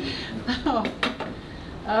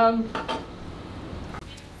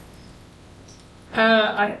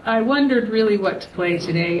 I wondered really what to play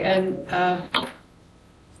today, and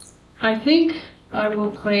I think I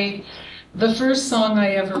will play the first song I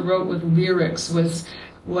ever wrote with lyrics was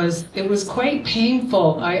quite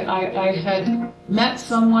painful. I had met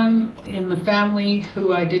someone in the family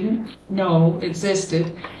who I didn't know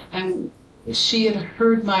existed, and she had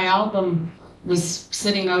heard my album was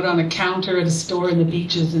sitting out on a counter at a store in the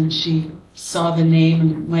Beaches, and she saw the name,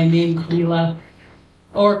 and my name, Clela,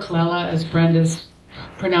 or Clela as Brenda's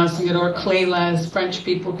pronouncing it, or Clela as French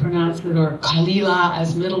people pronounce it, or Kalila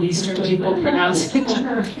as Middle Eastern people pronounce it.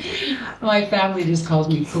 My family just calls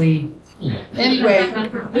me Clee. Anyway,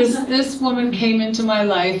 this woman came into my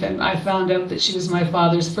life, and I found out that she was my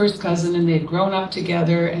father's first cousin, and they'd grown up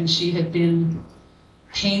together, and she had been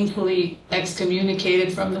painfully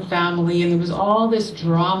excommunicated from the family, and there was all this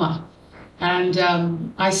drama. And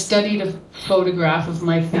I studied a photograph of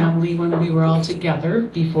my family when we were all together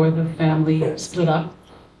before the family split up.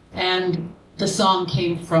 And the song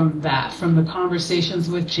came from that, from the conversations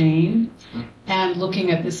with Jane and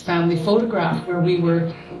looking at this family photograph where we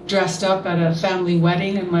were dressed up at a family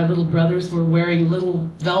wedding, and my little brothers were wearing little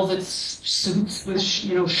velvet suits with,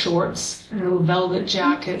 shorts and little velvet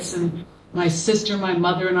jackets, and my sister, my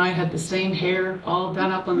mother, and I had the same hair all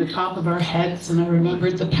done up on the top of our heads, and I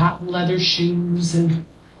remembered the patent leather shoes. And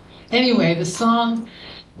anyway, the song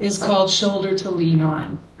is called Shoulder to Lean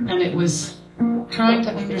On, and it was trying to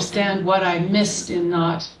understand what I missed in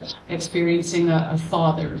not experiencing a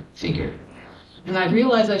father figure. And I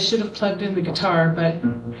realized I should have plugged in the guitar, but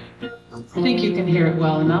I think you can hear it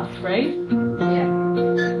well enough, right? Yeah.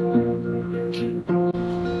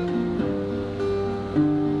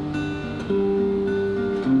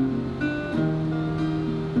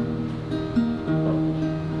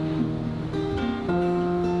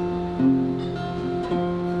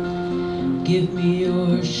 Give me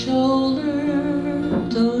your shoulder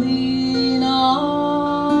to lean on.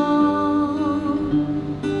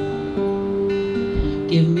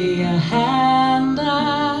 Give me a hand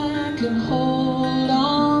I can hold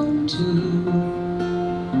on to.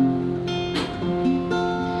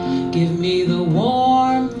 Give me the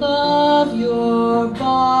warmth of your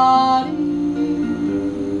body.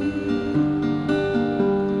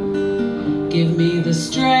 Give me the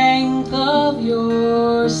strength of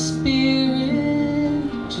your spirit.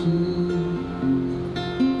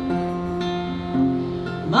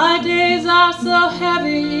 My days are so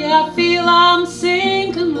heavy, I feel I'm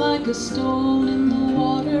sinking like a stone in the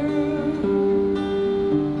water.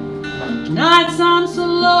 Nights I'm so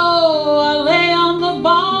low, I lay on the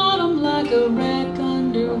bottom like a wreck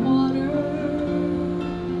underwater.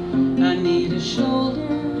 I need a shoulder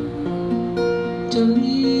to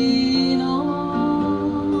lean on.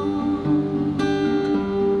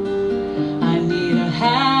 I need a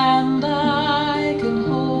hand I can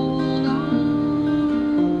hold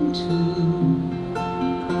on to.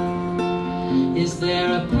 Is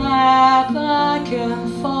there a path I can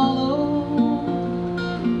follow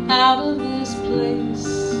out of this place?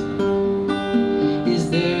 Is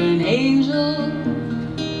there an angel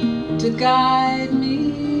to guide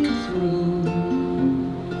me through?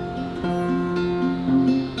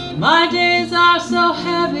 My days are so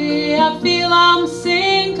heavy, I feel I'm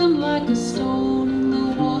sinking like a stone in the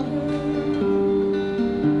water.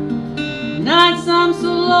 Nights I'm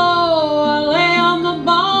so low, I lay on the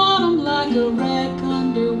bottom like a wreck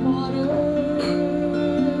underwater.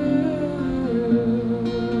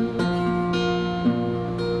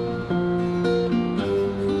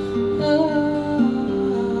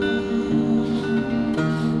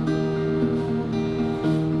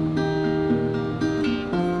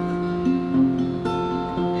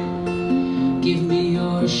 Give me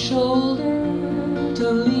your shoulder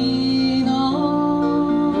to lean on.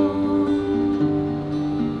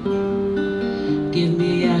 Give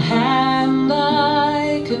me a hand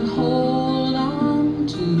I can hold on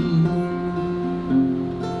to.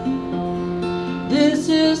 This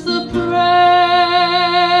is the prayer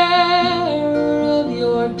of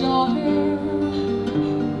your daughter.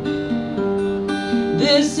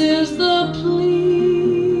 This is the plea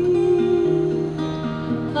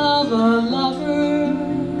of a lover.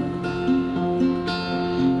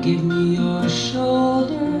 Give me your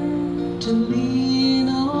shoulder to lean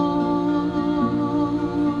on.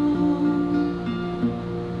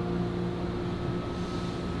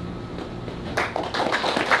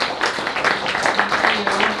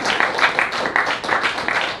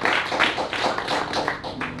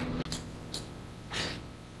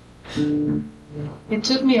 it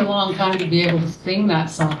took me a long time to be able to sing that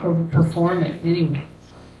song or perform it anyway.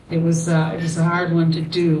 It was a hard one to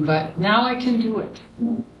do, but now I can do it.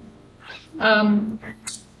 I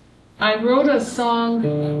wrote a song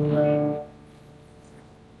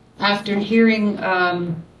after hearing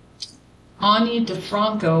Ani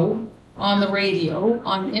DeFranco on the radio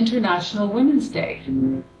on International Women's Day.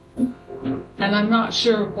 And I'm not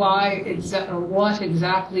sure why or what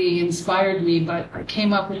exactly inspired me, but I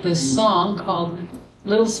came up with this song called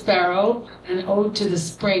Little Sparrow, an ode to the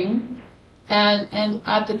spring. And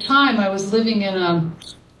at the time I was living in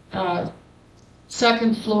a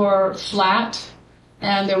second floor flat,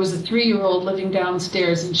 and there was a 3-year-old living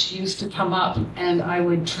downstairs, and she used to come up and I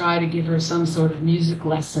would try to give her some sort of music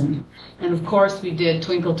lesson. And of course we did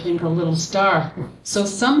Twinkle Twinkle Little Star. So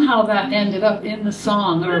somehow that ended up in the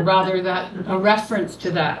song, or rather that a reference to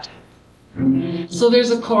that. So there's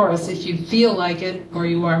a chorus if you feel like it or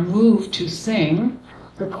you are moved to sing.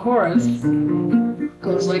 The chorus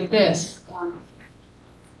goes like this.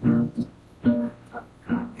 And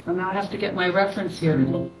now I have to get my reference here.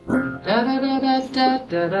 Da da da da da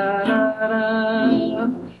da da da.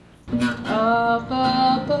 Up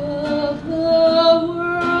above the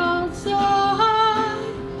world so high,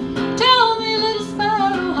 tell me, little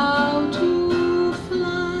sparrow, how to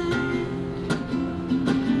fly.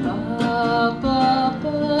 Up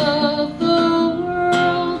above the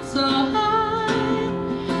world so high,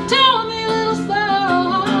 tell me, little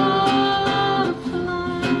sparrow, how to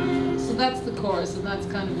fly. So that's the chorus, and that's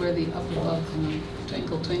kind of where the up above and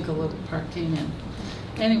twinkle twinkle little part came in.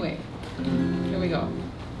 Anyway, here we go.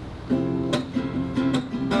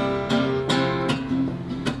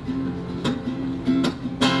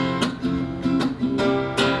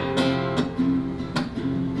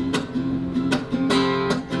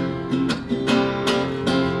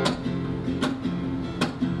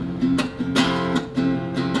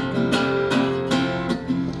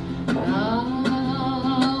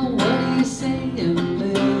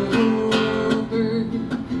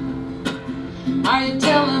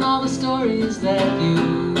 That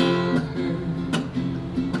you've heard?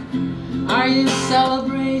 Are you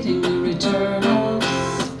celebrating the return of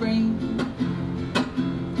spring?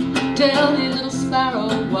 Tell me, little sparrow,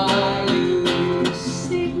 why you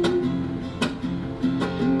sing.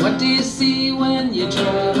 What do you see when you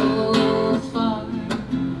travel far?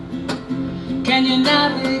 Can you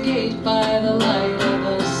navigate by the light of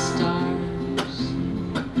the stars?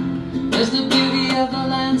 Does the beauty of the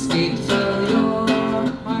landscape fill your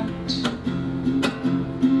heart?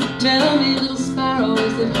 Tell me, little sparrow,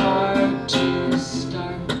 is it hard to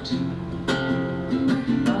start?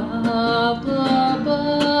 Up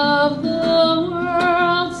above the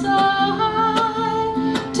world so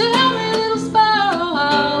high, tell me, little sparrow,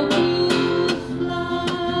 how to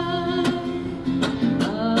fly.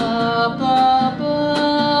 Up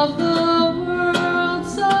above the world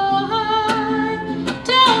so high,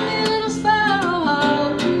 tell me, little sparrow,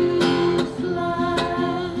 how to fly.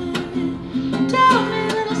 Tell me,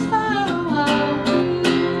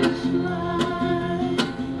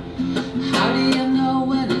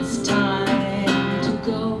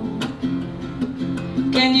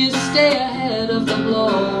 stay ahead of the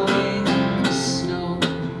blowing snow?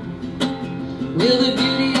 Will the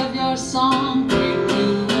beauty of your song bring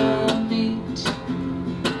you a mate?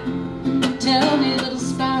 Tell me, little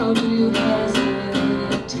sparrow, do you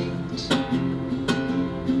hesitate?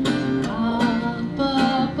 Up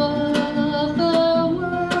above the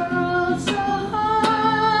world so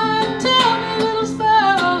high, tell me, little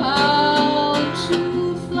sparrow, how to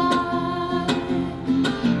fly.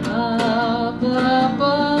 Up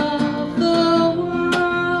above the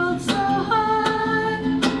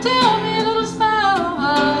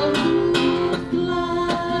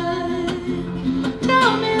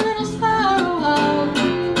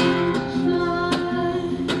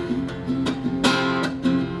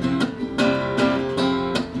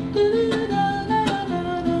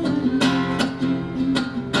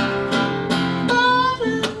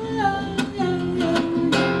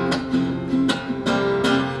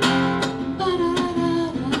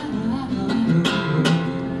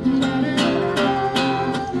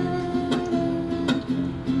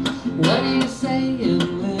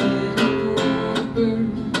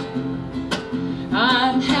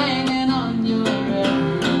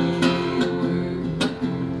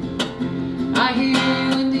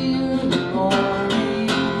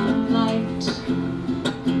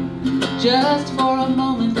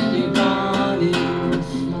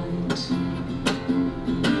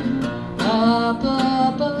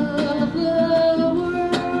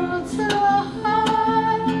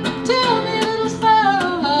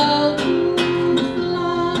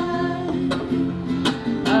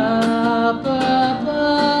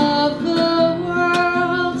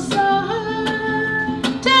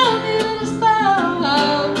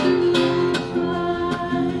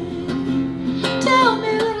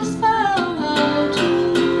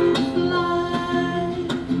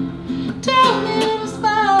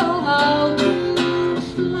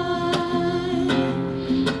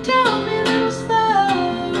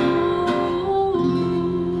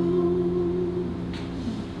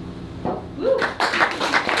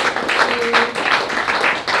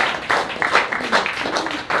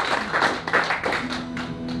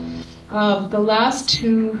The last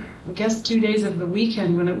two days of the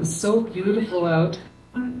weekend when it was so beautiful out,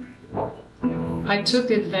 I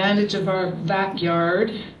took advantage of our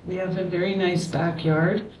backyard. We have a very nice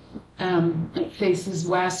backyard. It faces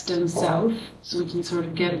west and south, so we can sort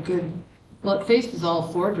of get a good, well, it faces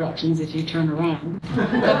all four directions if you turn around.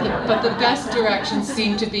 But the best directions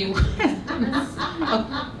seem to be west and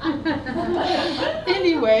south.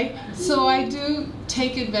 Anyway, so I do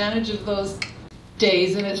take advantage of those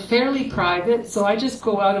days, and it's fairly private, so I just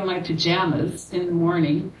go out in my pajamas in the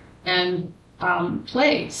morning and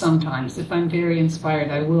play sometimes. If I'm very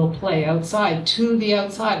inspired, I will play outside, to the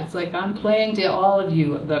outside. It's like I'm playing to all of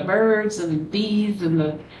you, the birds and the bees and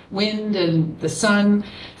the wind and the sun.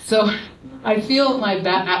 So I feel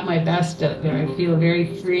at my best out there. I feel very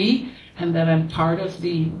free and that I'm part of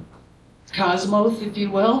the cosmos, if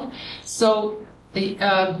you will. So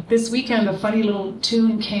this weekend, a funny little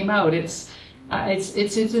tune came out. It's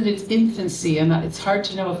in its infancy, and it's hard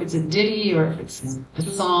to know if it's a ditty or if it's a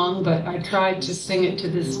song, but I tried to sing it to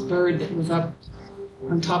this bird that was up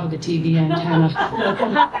on top of the TV antenna.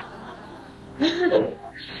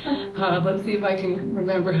 Let's see if I can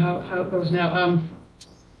remember how it goes now.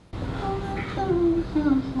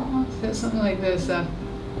 Something like this.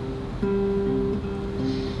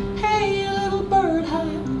 Hey, little bird,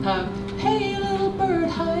 high up. Hey, little bird,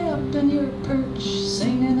 high up in your perch,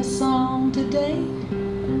 singing a song today.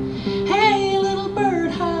 Hey, little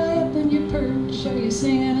bird, high up in your perch, are you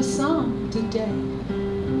singing a song today?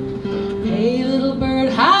 Hey, little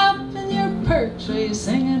bird, high up in your perch, are you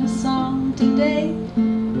singing a song today?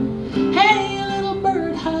 Hey, little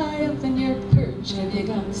bird, high up in your perch, have you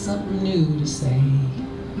got something new to say?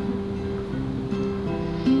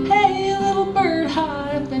 Hey, little bird,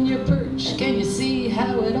 high up in your perch, can you see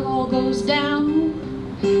how it all goes down?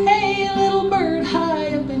 Hey, little bird,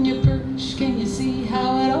 high up in your perch, can you see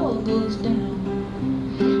how it all goes down?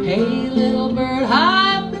 Hey, little bird,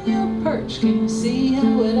 high up in your perch, can you see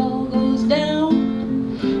how it all goes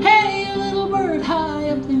down? Hey, little bird, high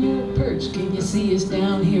up in your perch, can you see us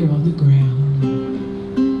down here on the ground?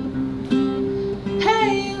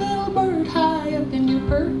 Hey, little bird, high up in your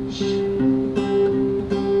perch.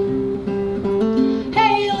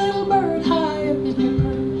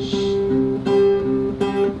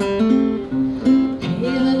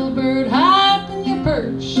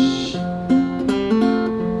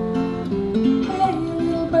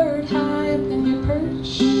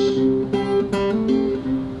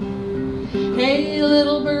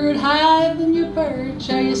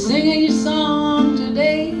 Are you singing your song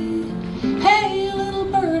today? Hey, little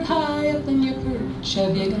bird, high up in your perch,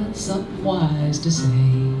 have you got something wise to say?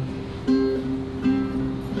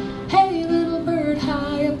 Hey, little bird,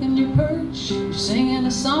 high up in your perch, you're singing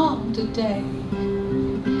a song today.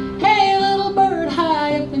 Hey, little bird,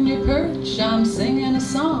 high up in your perch, I'm singing a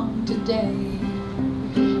song today.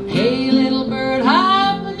 Hey, little bird, high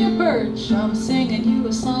up in your perch, I'm singing you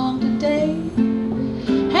a song today.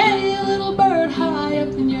 Hey, little bird, high up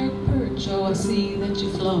in your perch, oh, I see that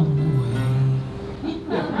you've flown away.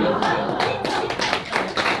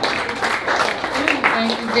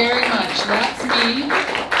 Thank you very much. That's me.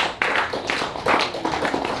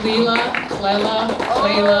 Clela,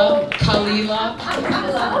 Kalila.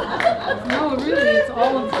 No, really, it's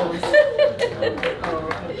all of those.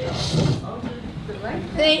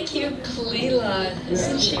 Thank you, Clela.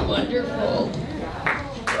 Isn't she wonderful?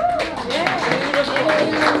 Beautiful.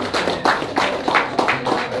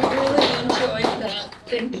 We really enjoyed that.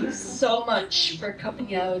 Thank you so much for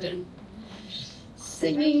coming out and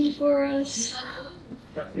singing for us.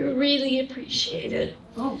 We really appreciate it.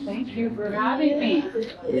 Oh, thank you for having me.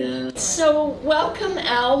 Yeah. So welcome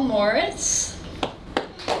Al Moritz.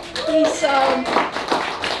 He's has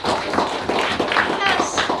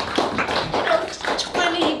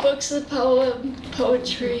 20 books of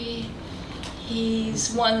poetry.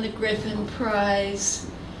 He's won the Griffin Prize.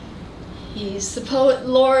 He's the Poet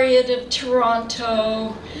Laureate of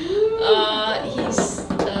Toronto. He's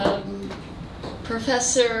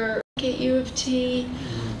professor at U of T.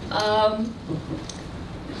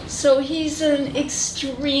 So he's an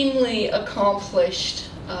extremely accomplished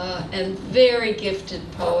and very gifted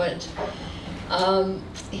poet.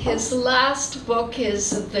 His last book is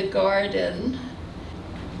The Garden.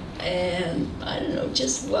 And I don't know,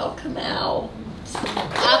 just welcome Al. It's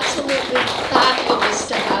absolutely fabulous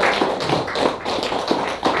to have you.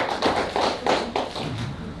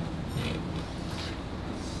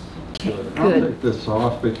 I'll take this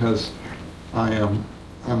off because I am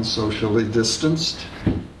unsocially distanced.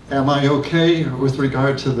 Am I okay with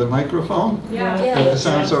regard to the microphone? Yeah. It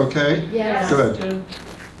sounds okay? Yes. Good.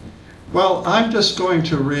 Well, I'm just going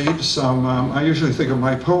to read some, I usually think of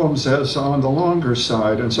my poems as on the longer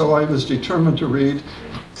side, and so I was determined to read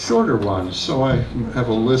shorter ones. So I have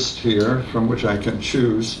a list here from which I can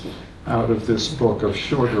choose out of this book of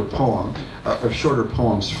shorter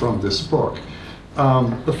poems from this book.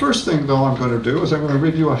 The first thing, though, I'm going to do is I'm going to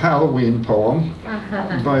read you a Halloween poem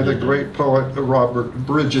by the great poet Robert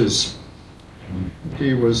Bridges.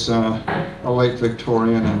 He was a late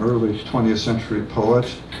Victorian and early 20th century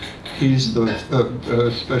poet. He's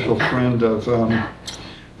the special friend of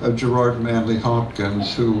Gerard Manley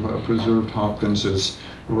Hopkins, who preserved Hopkins's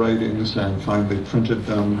writings and finally printed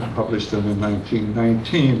them, published them in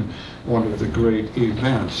 1919, one of the great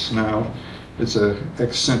events. Now, it's an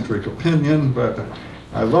eccentric opinion, but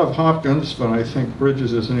I love Hopkins, but I think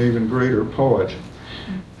Bridges is an even greater poet.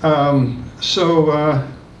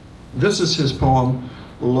 This is his poem,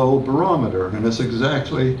 Low Barometer, and it's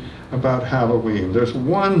exactly about Halloween. There's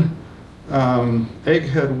one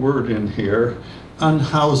egghead word in here,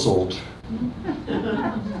 unhouselled.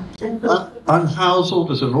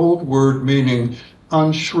 Unhouselled is an old word meaning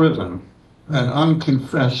unshriven, an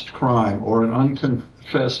unconfessed crime, or an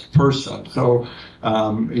unconfessed person. So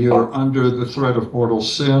you're under the threat of mortal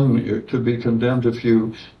sin. You're to be condemned if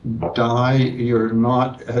you die. You're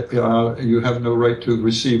not. You have no right to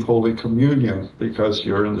receive Holy Communion because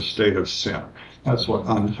you're in the state of sin. That's what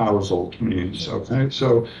unhouselled means. Okay,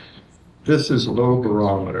 so this is Low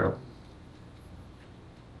Barometer.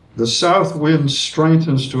 The south wind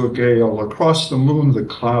strengthens to a gale. Across the moon the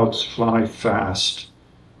clouds fly fast.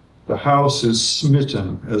 The house is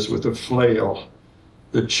smitten as with a flail.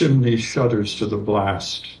 The chimney shudders to the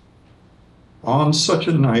blast. On such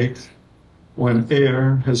a night, when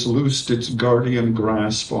air has loosed its guardian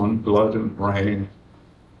grasp on blood and brain,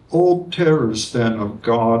 old terrors then of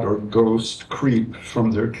God or ghost creep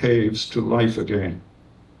from their caves to life again.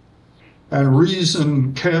 And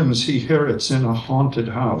reason kens he herits in a haunted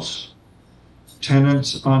house.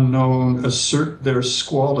 Tenants unknown assert their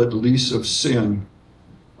squalid lease of sin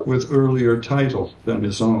with earlier title than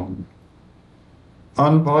his own.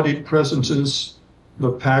 Unbodied presences,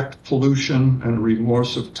 the packed pollution and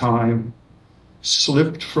remorse of time,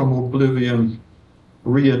 slipped from oblivion,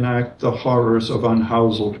 reenact the horrors of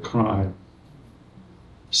unhouselled crime.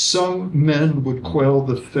 Some men would quell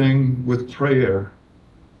the thing with prayer,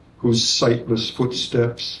 whose sightless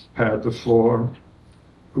footsteps pad the floor,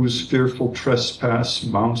 whose fearful trespass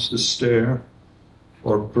mounts the stair,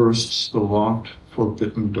 or bursts the locked,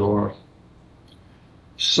 forbidden door.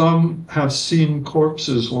 Some have seen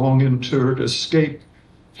corpses long interred escape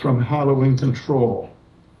from hallowing control,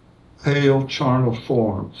 pale charnel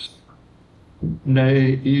forms,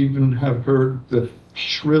 nay, even have heard the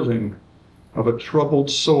shrilling of a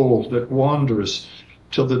troubled soul that wanders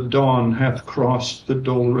till the dawn hath crossed the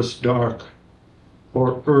dolorous dark,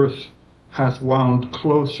 or earth hath wound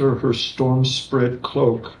closer her storm-spread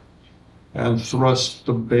cloak, and thrust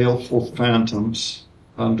the baleful phantoms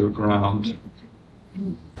underground.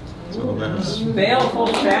 So that's Baleful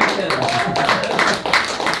phantoms.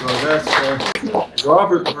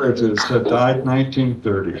 Robert Bridges, that died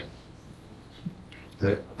 1930.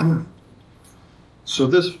 Okay. So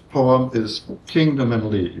this poem is Kingdom and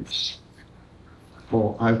Leaves.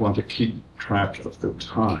 Oh, I want to keep track of the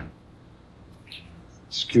time.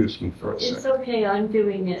 Excuse me for a second. It's okay, I'm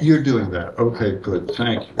doing it. You're doing that. Okay, good.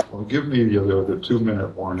 Thank you. Well, give me the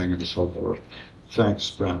 2-minute warning and so forth. Thanks,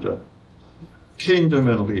 Brenda. Kingdom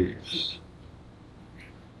and Leaves.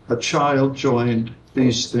 A child joined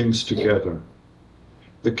these things together.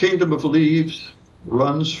 The kingdom of leaves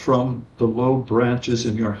runs from the low branches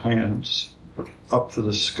in your hands up to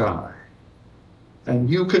the sky. And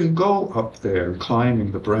you can go up there,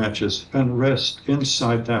 climbing the branches, and rest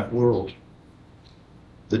inside that world.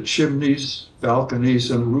 The chimneys, balconies,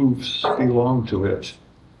 and roofs belong to it,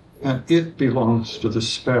 and it belongs to the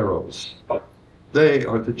sparrows. They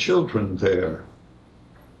are the children there.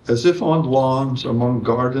 As if on lawns among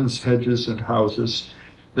gardens, hedges, and houses,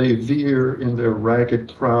 they veer in their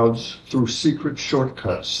ragged crowds through secret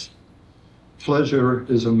shortcuts. Pleasure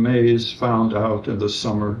is a maze found out in the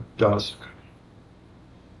summer dusk.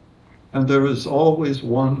 And there is always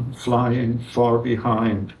one flying far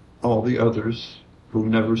behind all the others who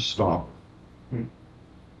never stop.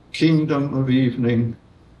 Kingdom of evening,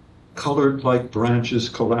 colored like branches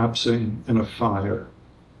collapsing in a fire.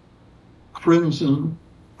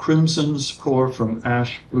 Crimsons pour from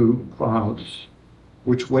ash-blue clouds,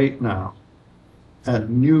 which wait now, and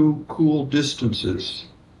new cool distances,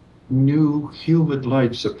 new humid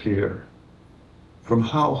lights appear. From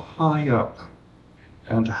how high up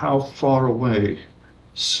and how far away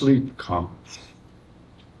sleep comes.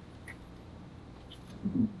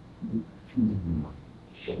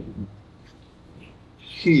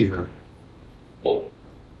 Here.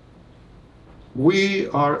 We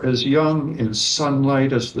are as young in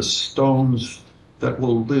sunlight as the stones that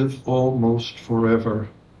will live almost forever.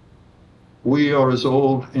 We are as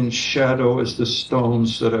old in shadow as the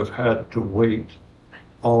stones that have had to wait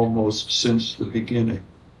almost since the beginning.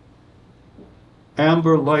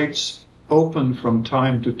 Amber lights open from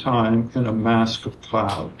time to time in a mask of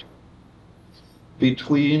cloud.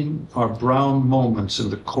 Between are brown moments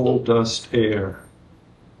in the coal dust air.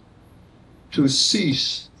 To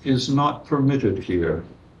cease is not permitted here.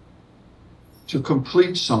 To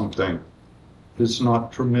complete something is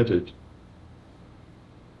not permitted.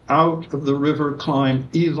 Out of the river climb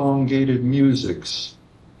elongated musics,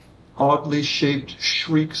 oddly shaped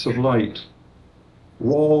shrieks of light,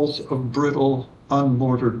 walls of brittle,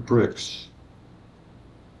 unmortared bricks.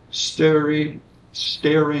 Staring,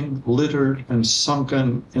 littered and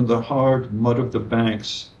sunken in the hard mud of the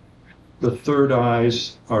banks, the third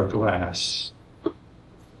eyes are glass.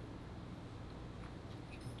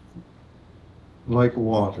 Like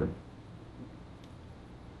water.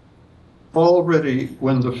 Already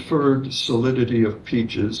when the furred solidity of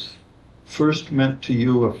peaches first meant to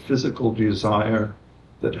you a physical desire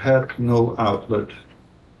that had no outlet,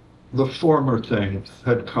 the former things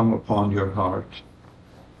had come upon your heart.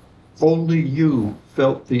 Only you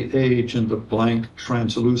felt the age and the blank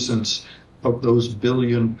translucence of those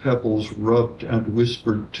billion pebbles rubbed and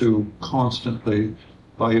whispered to constantly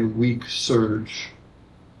by a weak surge.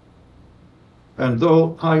 And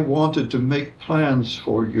though I wanted to make plans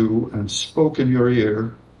for you and spoke in your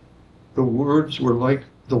ear, the words were like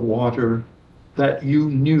the water that you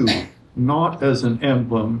knew not as an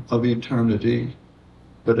emblem of eternity,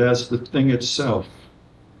 but as the thing itself,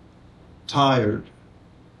 tired,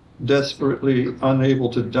 desperately unable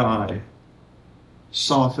to die,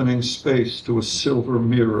 softening space to a silver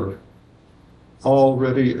mirror,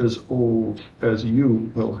 already as old as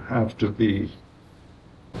you will have to be.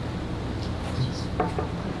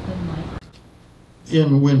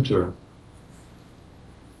 In winter,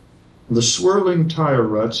 the swirling tire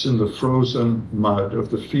ruts in the frozen mud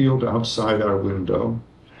of the field outside our window,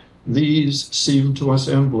 these seem to us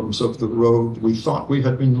emblems of the road we thought we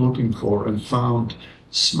had been looking for and found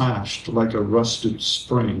smashed like a rusted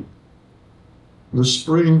spring. The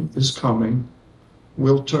spring is coming.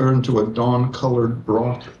 We'll turn to a dawn-colored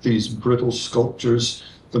broth, these brittle sculptures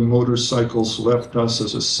the motorcycles left us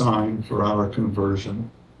as a sign for our conversion.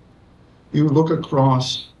 You look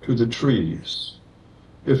across to the trees.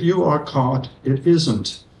 If you are caught, it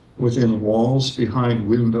isn't within walls, behind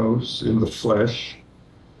windows, in the flesh.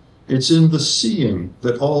 It's in the seeing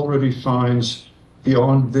that already finds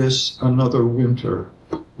beyond this another winter,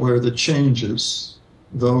 where the changes,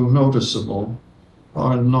 though noticeable,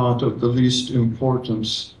 are not of the least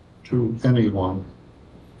importance to anyone.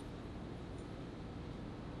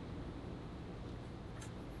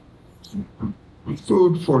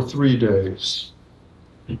 Food for 3 days.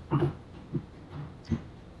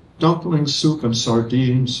 Dumpling soup and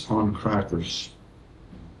sardines on crackers.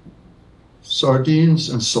 Sardines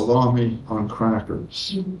and salami on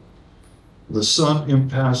crackers. The sun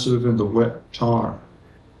impassive in the wet tar.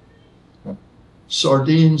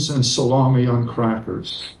 Sardines and salami on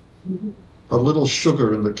crackers. A little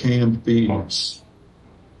sugar in the canned beans.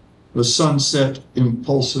 The sunset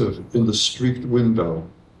impulsive in the streaked window.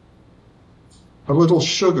 A little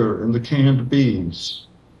sugar in the canned beans.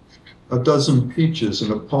 A dozen peaches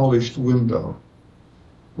in a polished window.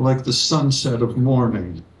 Like the sunset of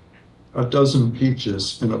morning. A dozen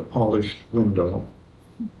peaches in a polished window.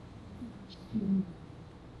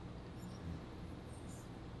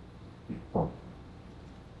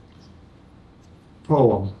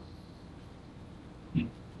 Poem.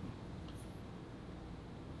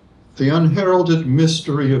 The unheralded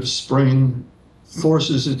mystery of spring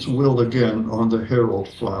forces its will again on the herald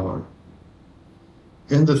flower.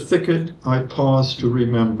 In the thicket, I pause to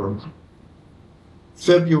remember.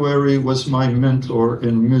 February was my mentor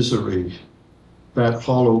in misery, that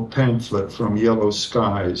hollow pamphlet from yellow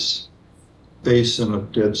skies, basin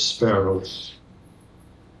of dead sparrows.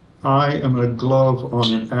 I am a glove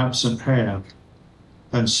on an absent hand,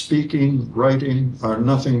 and speaking, writing are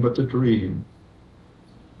nothing but the dream.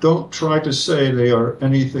 Don't try to say they are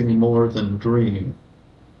anything more than dream.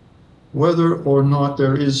 Whether or not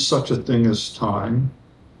there is such a thing as time,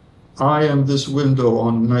 I am this window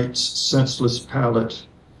on night's senseless palette,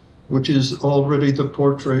 which is already the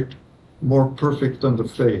portrait more perfect than the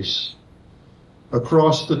face.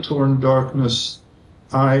 Across the torn darkness,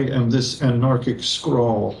 I am this anarchic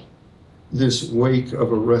scrawl, this wake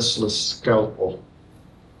of a restless scalpel.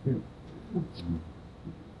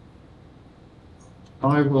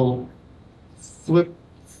 I will flip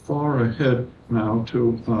far ahead now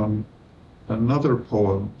to another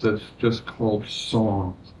poem that's just called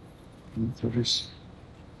Song.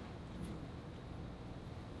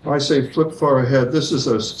 I say flip far ahead. This is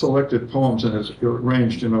a selected poems and it's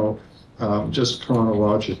arranged, just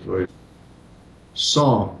chronologically.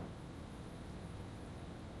 Song.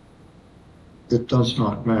 It does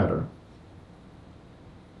not matter.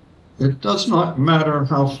 It does not matter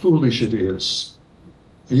how foolish it is.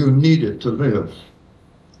 You need it to live.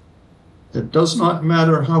 It does not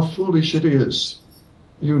matter how foolish it is.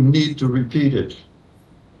 You need to repeat it.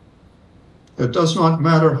 It does not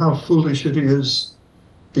matter how foolish it is.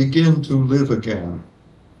 Begin to live again.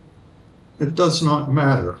 It does not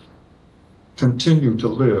matter. Continue to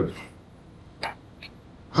live.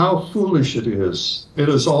 How foolish it is. It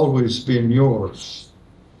has always been yours.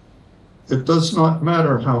 It does not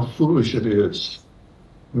matter how foolish it is.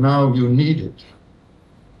 Now you need it.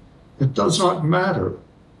 It does not matter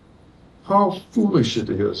how foolish it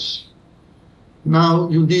is. Now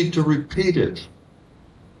you need to repeat it.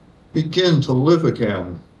 Begin to live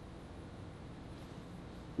again.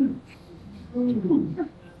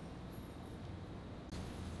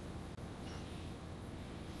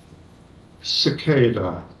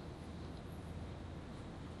 Cicada.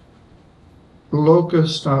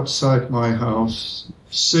 Locust outside my house,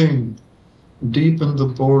 sing, deepen the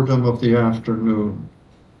boredom of the afternoon.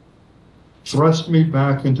 Thrust me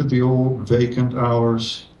back into the old vacant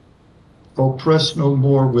hours. Oppress no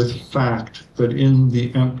more with fact that in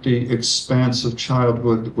the empty expanse of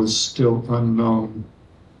childhood was still unknown.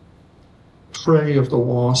 Prey of the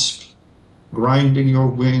wasp, grinding your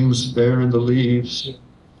wings there in the leaves.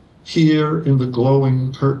 Here in the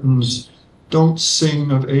glowing curtains, don't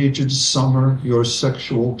sing of aged summer, your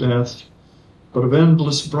sexual death, but of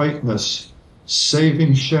endless brightness,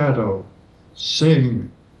 saving shadow.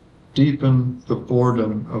 Sing, deepen the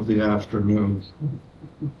boredom of the afternoon.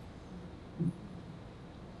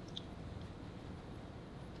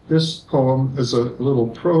 This poem is a little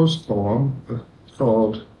prose poem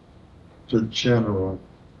called The General.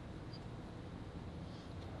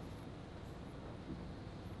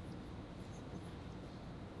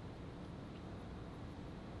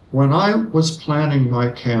 When I was planning my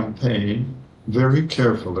campaign very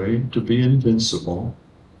carefully to be invincible,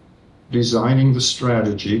 designing the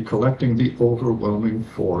strategy, collecting the overwhelming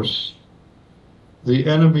force, the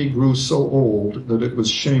enemy grew so old that it was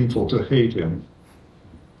shameful to hate him.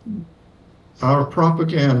 Our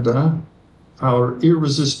propaganda, our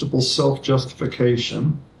irresistible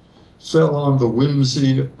self-justification, fell on the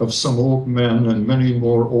whimsy of some old men and many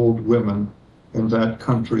more old women in that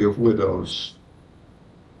country of widows.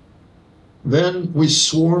 Then we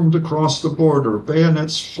swarmed across the border,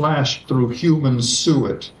 bayonets flashed through human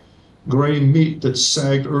suet, gray meat that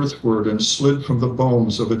sagged earthward and slid from the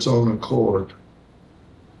bones of its own accord.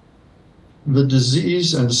 The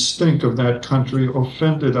disease and stink of that country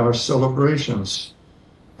offended our celebrations,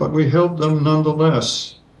 but we held them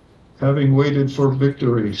nonetheless, having waited for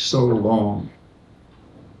victory so long.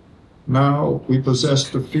 Now we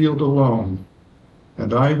possessed the field alone,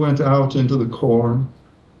 and I went out into the corn,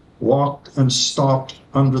 walked and stopped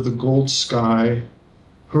under the gold sky,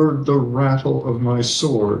 heard the rattle of my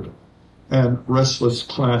sword and restless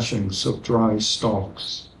clashings of dry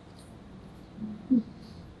stalks.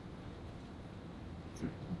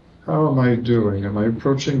 How am I doing? Am I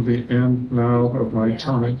approaching the end now of my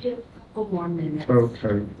time? A couple more minutes.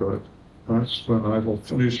 Okay, good. That's when I will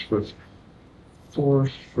finish with 4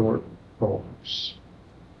 short poems.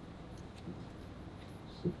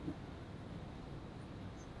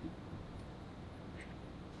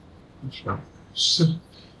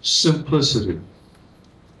 Simplicity.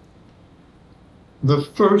 The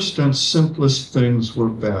first and simplest things were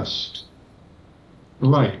best.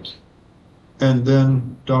 Light, and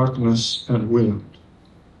then darkness and wind.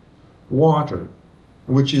 Water,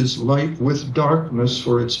 which is light with darkness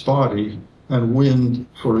for its body and wind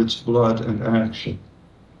for its blood and action.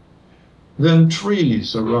 Then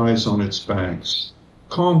trees arise on its banks,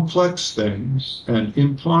 complex things and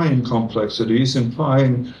implying complexities,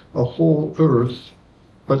 implying a whole earth,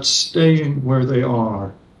 but staying where they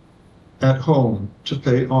are, at home to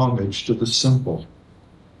pay homage to the simple.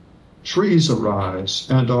 Trees arise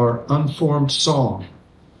and are unformed song,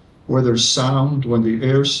 whether sound when the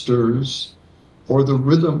air stirs, or the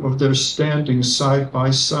rhythm of their standing side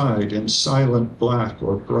by side in silent black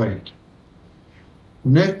or bright.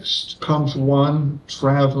 Next comes one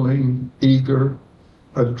traveling, eager,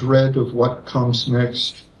 a dread of what comes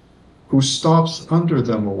next, who stops under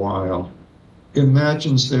them a while,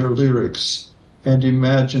 imagines their lyrics, and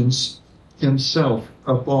imagines himself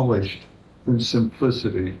abolished in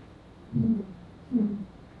simplicity.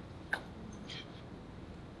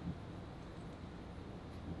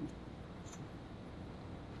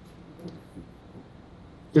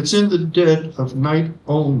 It's in the dead of night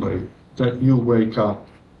only that you wake up,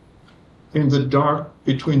 in the dark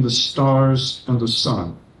between the stars and the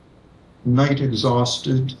sun, night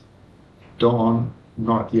exhausted, dawn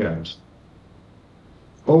not yet.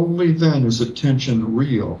 Only then is attention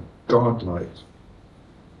real, godlike.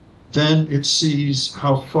 Then it sees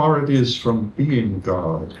how far it is from being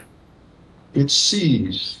God. It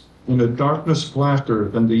sees, in a darkness blacker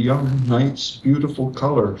than the young night's beautiful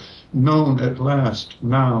color, known at last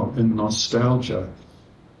now in nostalgia,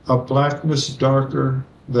 a blackness darker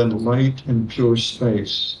than light in pure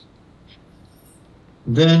space.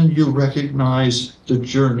 Then you recognize the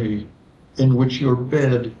journey in which your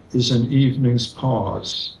bed is an evening's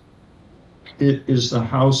pause. It is the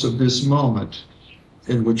house of this moment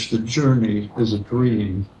in which the journey is a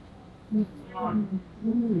dream.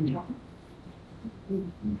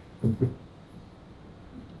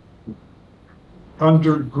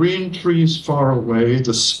 Under green trees far away,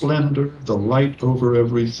 the splendor, the light over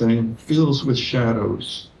everything fills with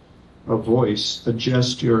shadows. A voice, a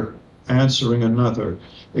gesture, answering another,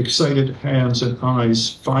 excited hands and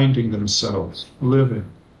eyes finding themselves, living.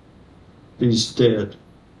 These dead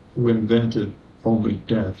who invented only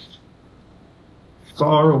death.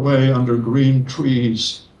 Far away under green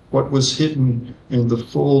trees, what was hidden in the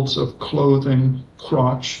folds of clothing,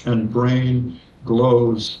 crotch, and brain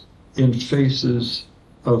glows in faces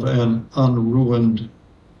of an unruined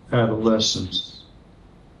adolescence.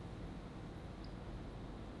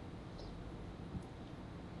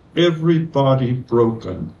 Every body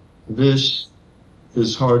broken. This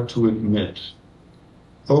is hard to admit.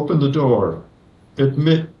 Open the door.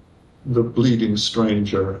 Admit the bleeding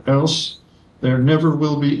stranger, else there never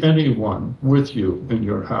will be anyone with you in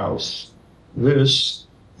your house. This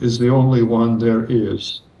is the only one there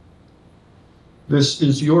is. This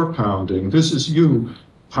is your pounding. This is you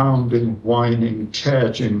pounding, whining,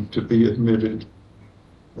 cadging to be admitted.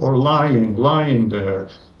 Or lying there,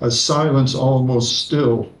 a silence almost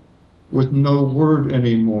still, with no word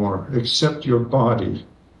anymore except your body,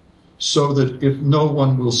 so that if no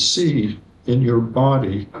one will see in your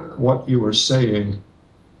body what you are saying,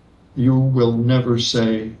 you will never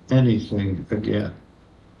say anything again.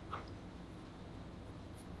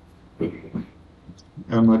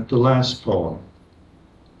 And at the last poem.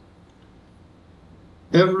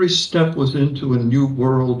 Every step was into a new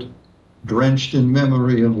world, drenched in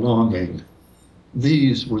memory and longing.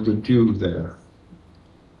 These were the dew there.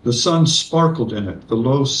 The sun sparkled in it, the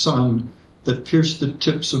low sun that pierced the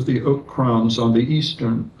tips of the oak crowns on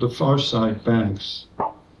the far side banks.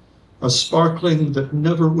 A sparkling that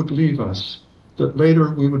never would leave us, that later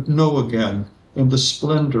we would know again in the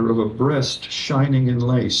splendor of a breast shining in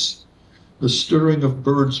lace, the stirring of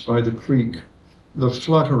birds by the creek, the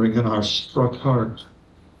fluttering in our struck heart.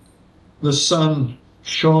 The sun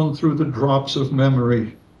shone through the drops of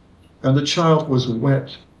memory, and the child was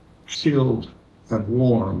wet, chilled, and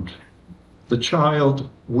warmed. The child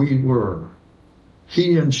we were.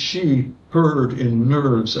 He and she heard in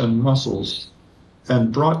nerves and muscles,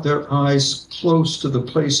 and brought their eyes close to the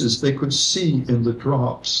places they could see in the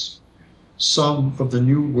drops, some of the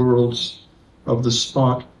new worlds of the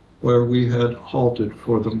spot where we had halted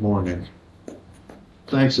for the morning.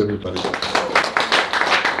 Thanks, everybody.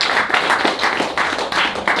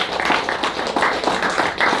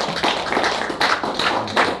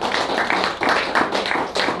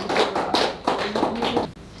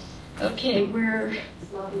 Okay,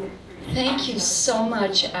 thank you so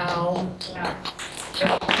much, Al.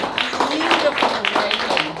 Beautiful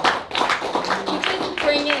writing. He didn't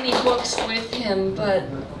bring any books with him, but,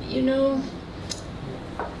 you know,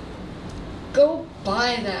 go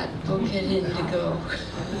buy that book at Indigo.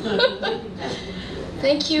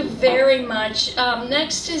 Thank you very much.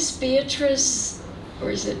 Next is Beatriz,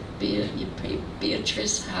 or is it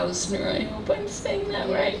Beatriz Hausner? I hope I'm saying that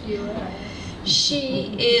right.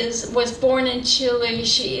 She was born in Chile.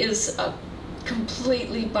 She is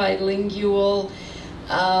completely bilingual.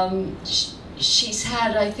 She's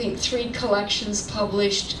had, I think, 3 collections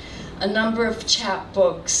published, a number of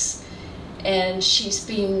chapbooks, and she's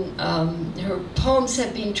been, her poems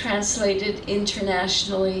have been translated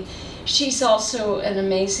internationally. She's also an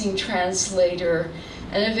amazing translator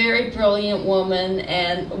and a very brilliant woman,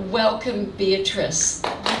 and welcome, Beatriz.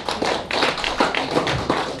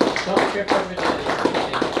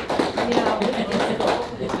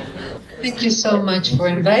 Thank you so much for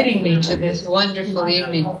inviting me to this wonderful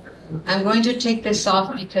evening. I'm going to take this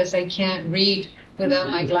off because I can't read without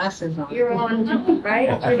my glasses on. You're on, right?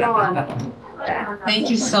 You're on. Thank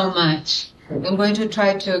you so much. I'm going to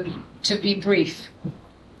try to be brief.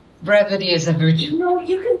 Brevity is a virtue. No,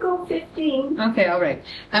 you can go 15. Okay, all right.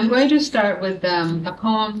 I'm going to start with a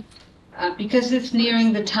poem because it's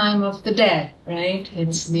nearing the time of the dead, right?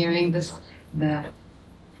 It's nearing the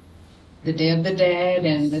Day of the Dead,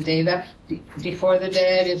 and the day that before the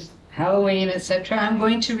dead is Halloween, etc. I'm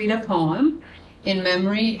going to read a poem in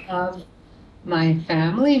memory of my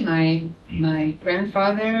family, my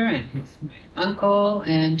grandfather and his uncle,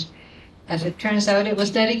 and as it turns out, it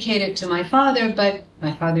was dedicated to my father, but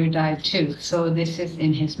my father died too, so this is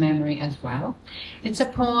in his memory as well. It's a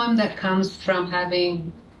poem that comes from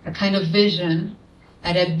having a kind of vision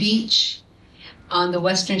at a beach on the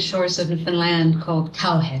western shores of Newfoundland called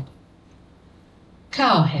Cowhead.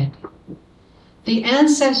 Cowhead. The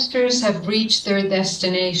ancestors have reached their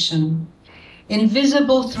destination.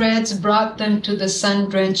 Invisible threads brought them to the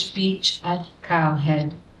sun-drenched beach at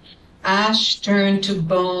Cowhead. Ash turned to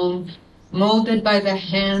bone, molded by the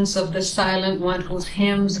hands of the silent one whose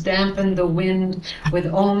hymns dampen the wind with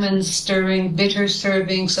omens stirring bitter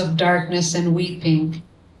servings of darkness and weeping.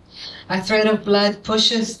 A thread of blood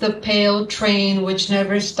pushes the pale train which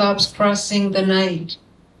never stops crossing the night,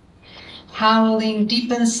 howling deep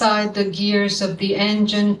inside the gears of the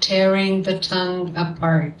engine, tearing the tongue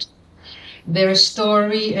apart. Their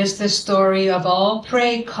story is the story of all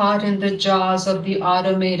prey caught in the jaws of the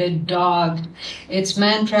automated dog, its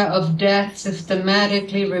mantra of death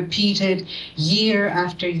systematically repeated year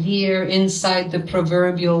after year inside the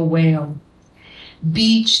proverbial whale.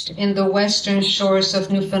 Beached in the western shores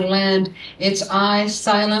of Newfoundland, its eye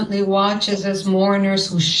silently watches as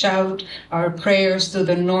mourners who shout our prayers to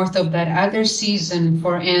the north of that other season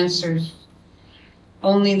for answers.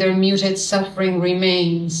 Only their muted suffering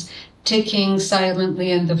remains, ticking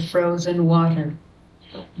silently in the frozen water.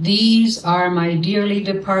 These are my dearly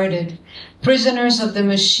departed, prisoners of the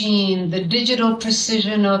machine, the digital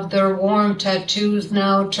precision of their warm tattoos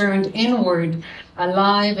now turned inward,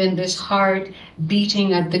 alive in this heart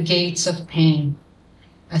beating at the gates of pain.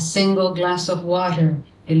 A single glass of water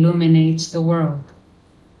illuminates the world.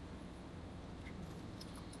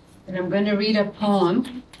 And I'm going to read a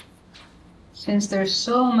poem, since there's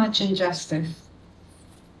so much injustice.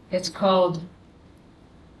 It's called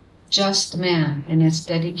Just Man, and it's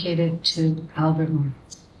dedicated to Albert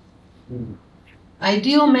Moritz.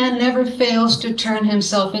 Ideal man never fails to turn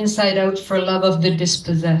himself inside out for love of the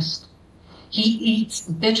dispossessed. He eats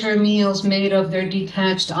bitter meals made of their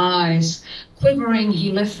detached eyes. Quivering,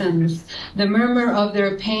 he listens. The murmur of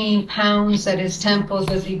their pain pounds at his temples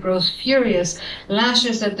as he grows furious,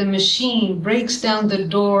 lashes at the machine, breaks down the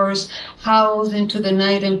doors, howls into the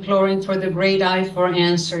night imploring for the great eye for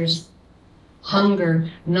answers. Hunger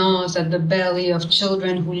gnaws at the belly of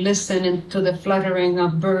children who listen to the fluttering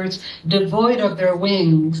of birds devoid of their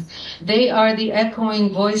wings. They are the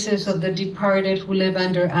echoing voices of the departed who live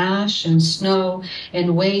under ash and snow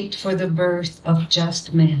and wait for the birth of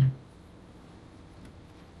just man.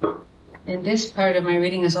 And this part of my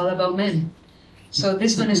reading is all about men. So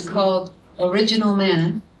this one is called Original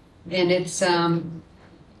Man, and it's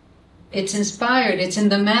inspired, it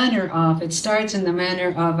starts in the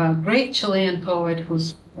manner of a great Chilean poet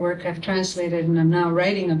whose work I've translated and I'm now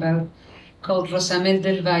writing about, called Rosamel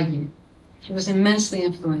del Valle. She was immensely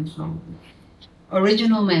influential.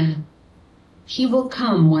 Original Man. He will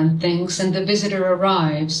come, one thinks, and the visitor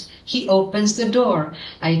arrives. He opens the door.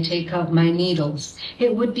 I take out my needles.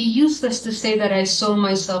 It would be useless to say that I sew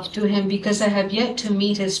myself to him because I have yet to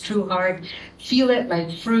meet his true heart, feel it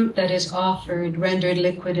like fruit that is offered, rendered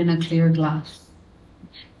liquid in a clear glass.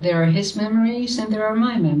 There are his memories and there are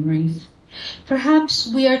my memories.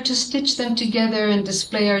 Perhaps we are to stitch them together and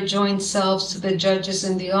display our joint selves to the judges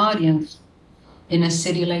and the audience. In a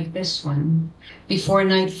city like this one, before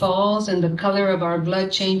night falls and the color of our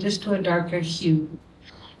blood changes to a darker hue.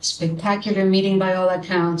 Spectacular meeting by all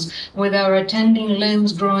accounts, with our attending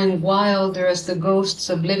limbs growing wilder as the ghosts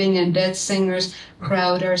of living and dead singers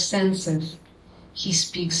crowd our senses. He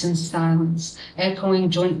speaks in silence, echoing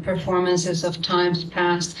joint performances of times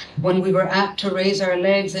past when we were apt to raise our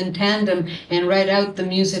legs in tandem and write out the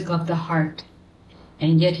music of the heart.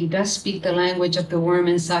 And yet he does speak the language of the worm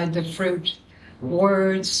inside the fruit.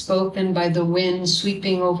 Words spoken by the wind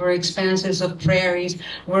sweeping over expanses of prairies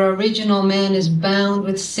where original man is bound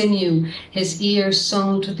with sinew, his ear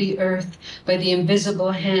sewn to the earth by the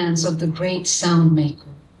invisible hands of the great sound maker.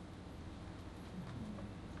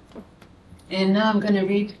 And now I'm going to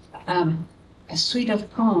read a a suite of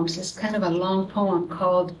poems. It's kind of a long poem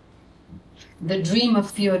called The Dream of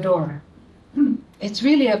Theodora. It's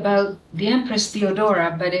really about the Empress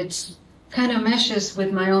Theodora, but it's kind of meshes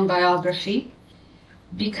with my own biography,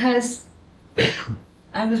 because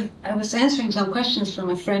I was answering some questions from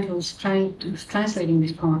a friend who was translating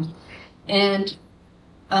these poems. And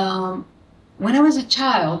when I was a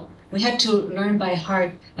child, we had to learn by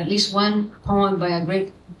heart at least one poem by a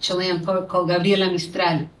great Chilean poet called Gabriela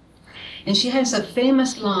Mistral. And she has a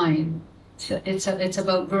famous line. It's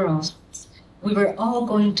about girls. We were all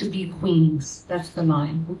going to be queens. That's the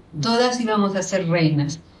line. Todas íbamos a ser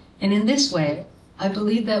reinas. And in this way, I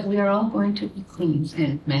believe that we are all going to be queens,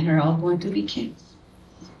 and men are all going to be kings.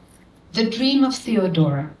 The Dream of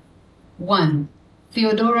Theodora. 1.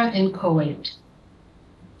 Theodora in Kuwait.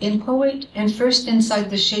 In Kuwait, and first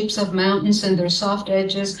inside the shapes of mountains and their soft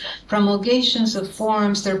edges, promulgations of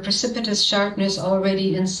forms, their precipitous sharpness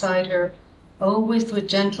already inside her, always with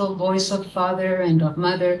gentle voice of father and of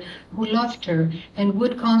mother, who loved her and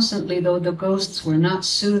would constantly, though the ghosts were not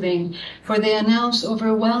soothing, for they announced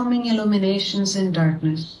overwhelming illuminations in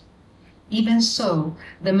darkness. Even so,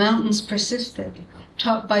 the mountains persisted,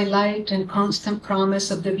 taught by light and constant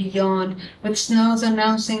promise of the beyond, with snows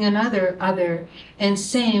announcing another other, and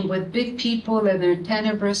same with big people and their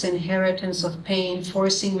tenebrous inheritance of pain,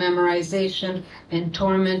 forcing memorization and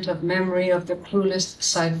torment of memory of the clueless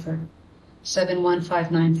cipher.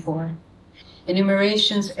 71594.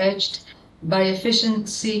 Enumerations edged by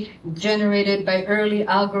efficiency generated by early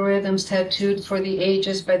algorithms tattooed for the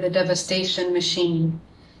ages by the devastation machine.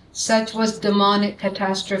 Such was demonic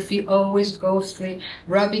catastrophe, always ghostly,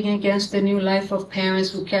 rubbing against the new life of parents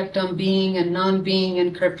who kept on being and non-being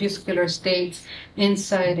in crepuscular states,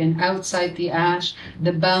 inside and outside the ash,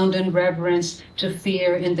 the bounden reverence to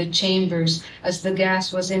fear in the chambers as the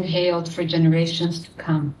gas was inhaled for generations to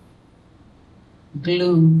come.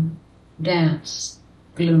 Gloom, dance,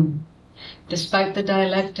 gloom. Despite the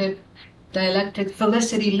dialectic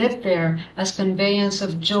felicity lived there as conveyance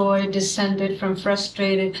of joy descended from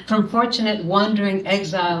fortunate wandering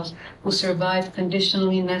exiles who survived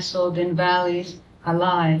conditionally nestled in valleys,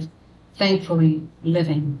 alive, thankfully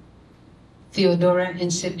living. Theodora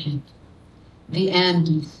incipient. The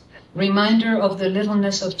Andes. Reminder of the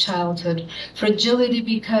littleness of childhood, fragility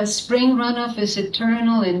because spring runoff is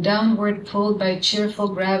eternal and downward pulled by cheerful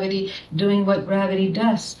gravity, doing what gravity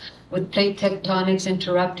does, with plate tectonics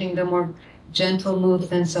interrupting the more gentle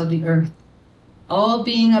movements of the earth. All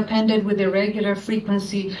being appended with irregular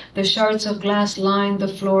frequency, the shards of glass lined the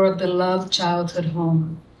floor of the loved childhood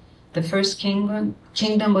home. The first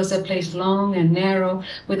kingdom was a place long and narrow,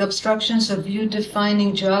 with obstructions of view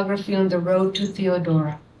defining geography on the road to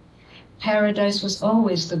Theodora. Paradise was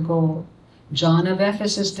always the goal. John of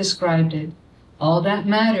Ephesus described it. All that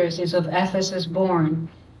matters is of Ephesus born,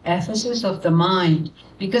 Ephesus of the mind,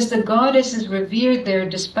 because the goddess is revered there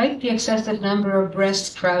despite the excessive number of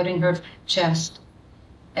breasts crowding her chest.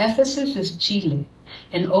 Ephesus is Chile,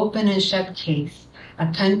 an open and shut case,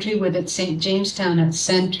 a country with its St. Jamestown at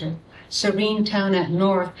center, Serene Town at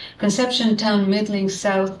north, Conception Town middling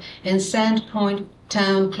south, and Sandpoint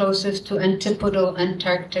Town closest to antipodal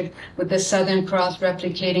Antarctic, with the Southern Cross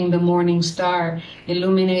replicating the morning star,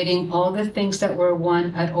 illuminating all the things that were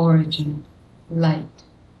one at origin. Light.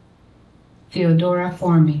 Theodora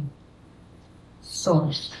forming.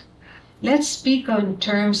 Source. Let's speak in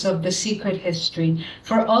terms of the secret history,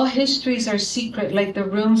 for all histories are secret, like the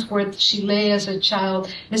rooms where she lay as a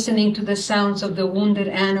child, listening to the sounds of the wounded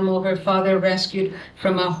animal her father rescued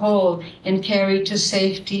from a hole and carried to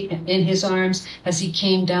safety in his arms as he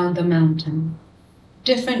came down the mountain.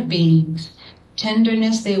 Different beings,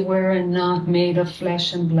 tenderness they were and not made of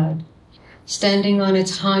flesh and blood. Standing on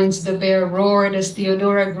its hinds, the bear roared as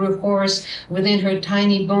Theodora grew hoarse within her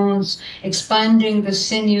tiny bones, expanding the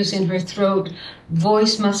sinews in her throat,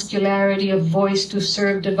 voice muscularity of voice to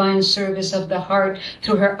serve divine service of the heart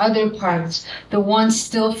through her other parts, the ones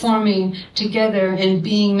still forming together and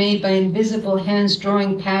being made by invisible hands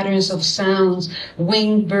drawing patterns of sounds,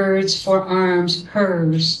 winged birds for arms,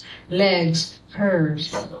 hers, legs,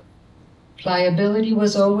 hers. Pliability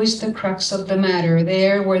was always the crux of the matter,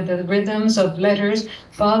 there where the rhythms of letters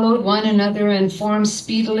followed one another and formed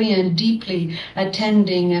speedily and deeply,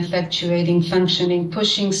 attending, effectuating, functioning,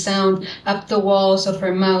 pushing sound up the walls of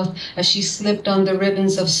her mouth as she slipped on the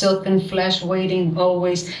ribbons of silken flesh, waiting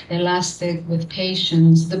always elastic with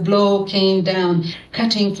patience. The blow came down,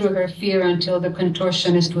 cutting through her fear until the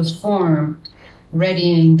contortionist was formed,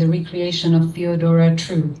 readying the recreation of Theodora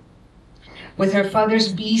true. With her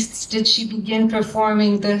father's beasts did she begin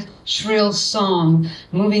performing the shrill song,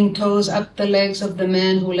 moving toes up the legs of the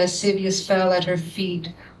man who lascivious fell at her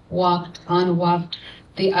feet, walked, unwalked,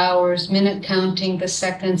 the hours, minute counting the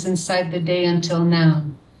seconds inside the day until now.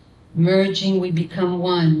 Merging, we become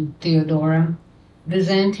one, Theodora.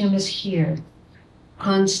 Byzantium is here.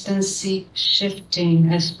 Constancy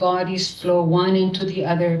shifting as bodies flow one into the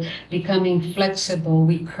other, becoming flexible,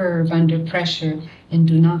 we curve under pressure and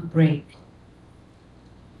do not break.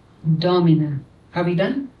 Domina. Are we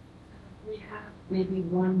done? We have maybe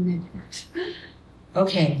 1 minute.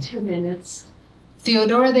 Okay. 2 minutes.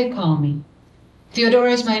 Theodora, they call me.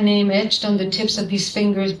 Theodora is my name etched on the tips of these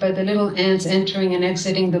fingers by the little ants entering and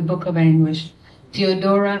exiting the book of anguish.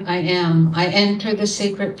 Theodora, I am. I enter the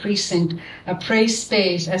sacred precinct, a praise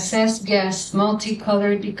space, assess guests,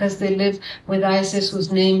 multicolored because they live with Isis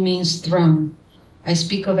whose name means throne. I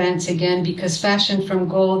speak of ants again because fashioned from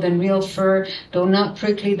gold and real fur, though not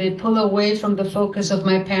prickly, they pull away from the focus of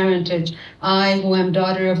my parentage. I, who am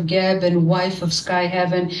daughter of Geb and wife of sky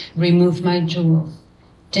heaven, remove my jewels.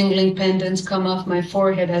 Tingling pendants come off my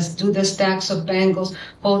forehead, as do the stacks of bangles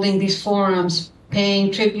holding these forearms,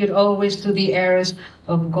 paying tribute always to the eras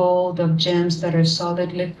of gold, of gems that are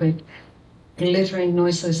solid liquid, glittering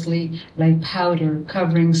noiselessly like powder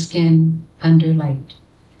covering skin under light.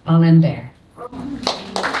 I'll end there.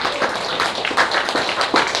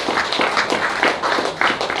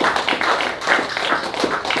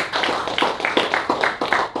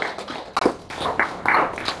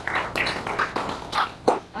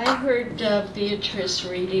 I heard Beatriz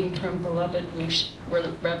reading from Beloved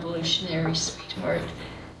Revolutionary Sweetheart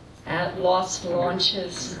at lost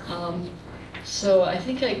launches. So I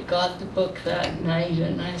think I got the book that night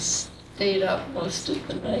and I stayed up most of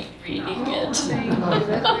the night reading it.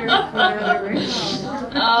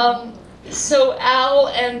 So Al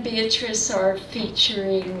and Beatrice are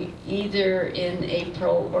featuring either in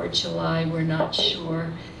April or July, we're not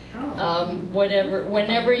sure.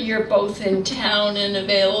 Whenever you're both in town and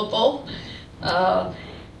available.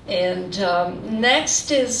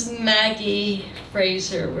 Next is Maggie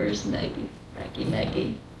Fraser. Where's Maggie?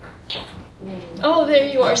 Maggie. Oh, there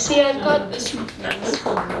you are. See, I've got this.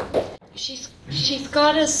 She's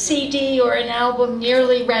got a CD or an album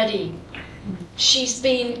nearly ready. She's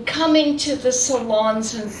been coming to the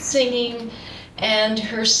salons and singing, and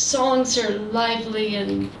her songs are lively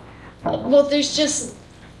and, well,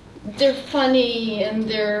 they're funny and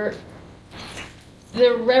they're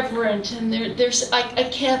reverent and I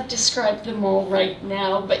can't describe them all right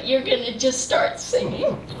now, but you're gonna just start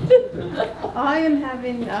singing. I am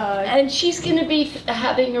having and she's gonna be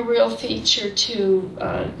having a real feature too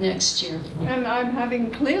next year. and I'm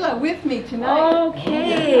having Clela with me tonight.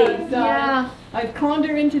 Okay, Because, yeah. I've conned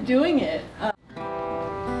her into doing it.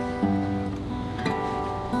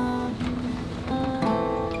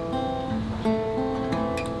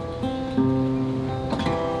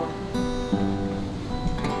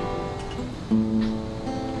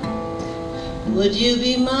 Would you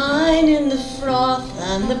be mine in the froth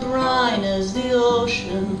and the brine as the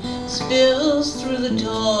ocean spills through the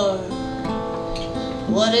door?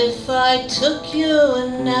 What if I took you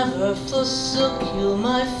and never forsook you,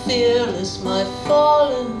 my fearless, my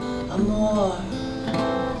fallen amour?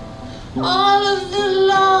 All of the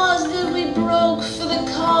laws that we broke for the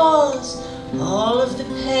cause, all of the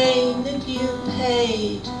pain that you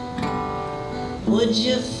paid, would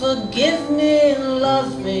you forgive me and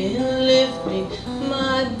love me and live me,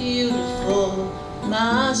 my beautiful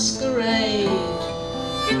masquerade?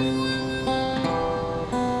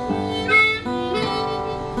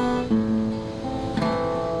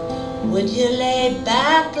 Would you lay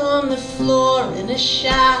back on the floor in a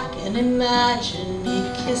shack and imagine me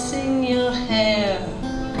kissing your hair?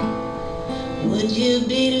 Would you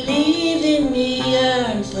believe in me,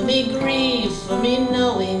 yearn for me, grieve for me,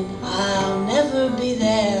 knowing I'll never be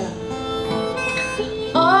there?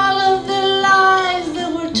 All of the lies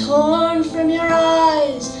that were torn from your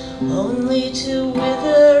eyes, only to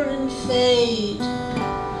wither and fade.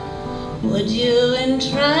 Would you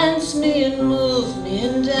entrance me and move me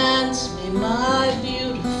and dance me, my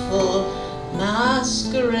beautiful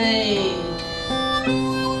masquerade?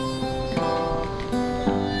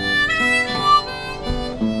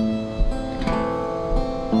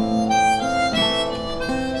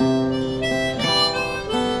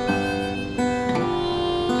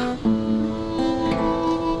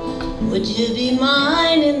 Would you be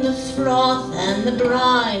mine in the froth and the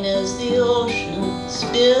brine as the ocean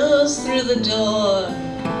spills through the door?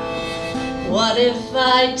 What if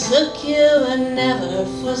I took you and never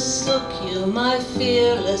forsook you, my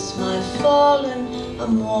fearless, my fallen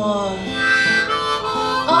amour?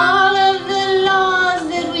 all of the laws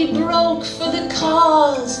that we broke for the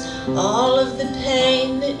cause, all of the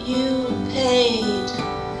pain that you paid.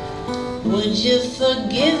 Would you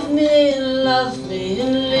forgive me and love me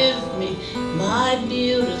and live me, my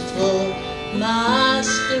beautiful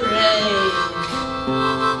masquerade?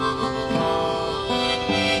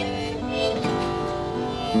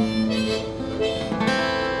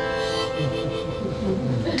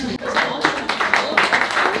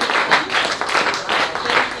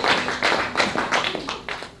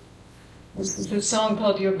 This is a song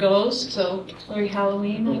called Your Ghost, so it's very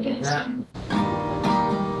Halloween, I guess. Yeah.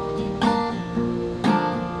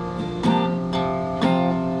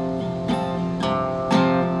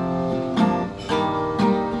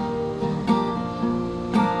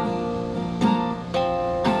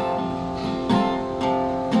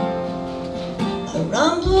 A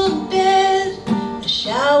rumpled bed, a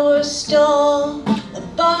shower stall, a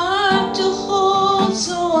bar to hold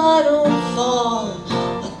so I don't fall,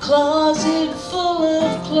 a closet full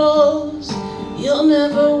of clothes you'll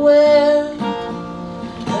never wear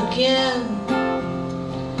again.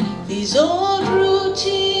 These old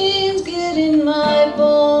routines get in my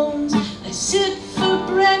bones. I sit for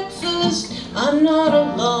breakfast, I'm not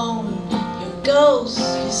alone. Your ghost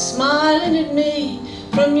is smiling at me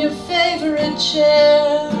from your favorite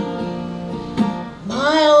chair.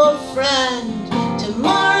 My old friend,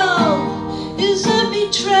 tomorrow is a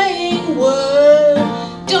betraying word.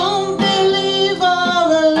 Don't believe all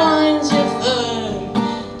the lines you've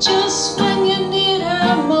heard. Just when you need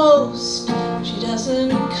her most, she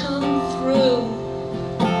doesn't come through.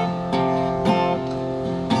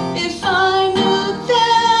 If I knew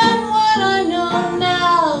then what I know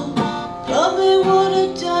now, probably would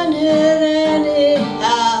have done it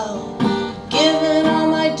anyhow. Given all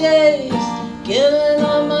my days, given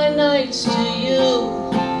all my nights to you,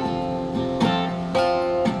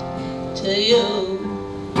 to you.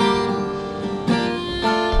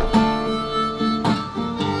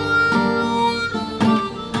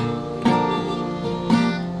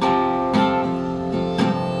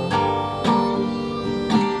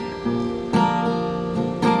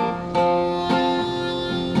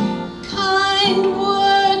 Kind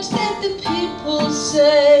words that the people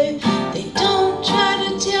say, they don't try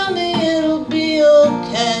to tell me it'll be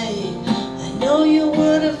okay. I know you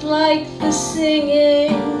would have liked the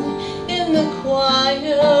singing in the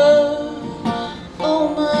choir.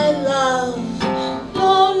 Oh my love,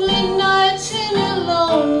 lonely nights in a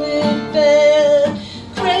lonely bed,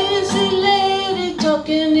 crazy lady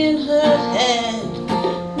talking in her head.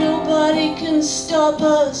 Nobody can stop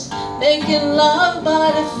us making love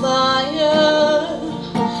by the fire.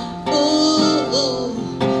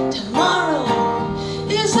 Ooh, tomorrow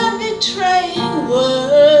is a betraying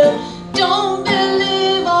word. Don't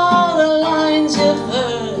believe all the lines you've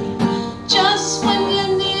heard. Just when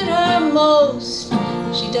you need her most,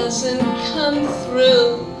 she doesn't come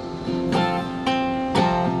through.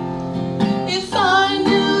 If I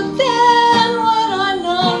knew then what I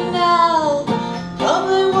know now,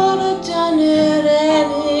 probably would have done it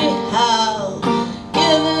anyhow.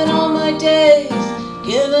 Given all my days,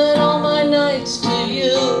 given all my nights to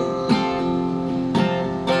you.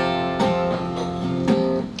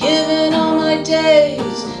 Given all my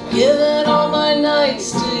days, given all my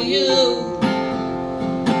nights to you.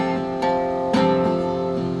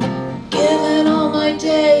 Given all my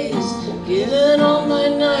days, given all my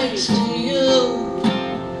nights to you.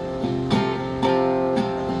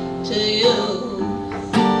 To you.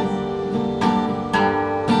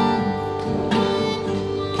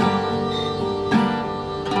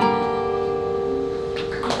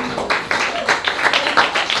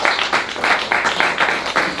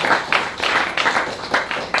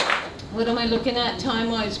 What am I looking at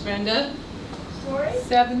time-wise, Brenda?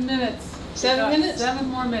 7 minutes. 7 minutes? 7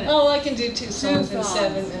 more minutes. Oh, I can do two songs in songs.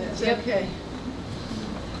 7 minutes. Yep. Okay.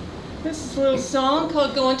 This is a little song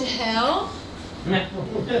called Going to Hell.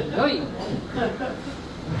 Oi.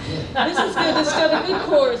 This is good. It's got a good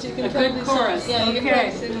chorus. You can A probably good chorus. sing. Yeah, you can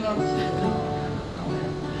Okay. probably sing along.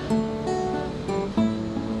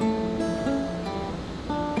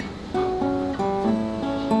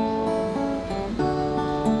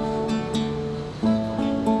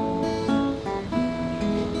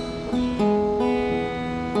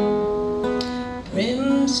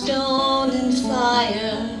 Brimstone and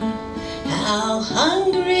fire, how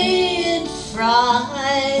hungry it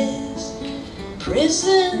fries.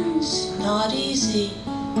 Prison's not easy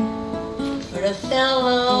for a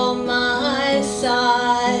fellow my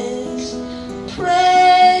size.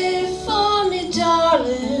 Pray for me,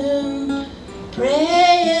 darling,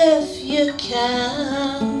 pray if you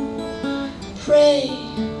can. Pray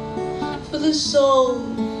the soul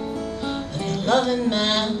of your loving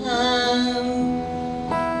man.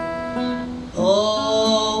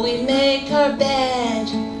 Oh, we make our bed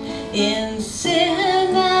in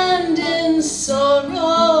sin and in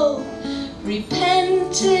sorrow,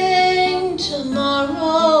 repenting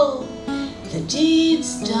tomorrow the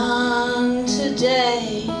deeds done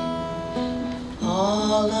today.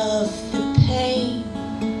 All of the pain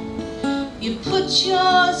you put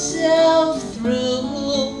yourself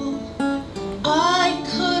through, I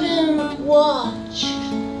couldn't watch,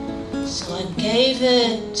 so I gave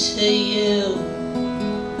it to you.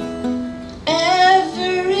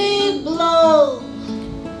 Every blow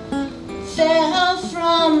fell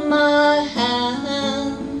from my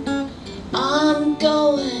hand. I'm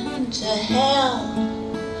going to hell,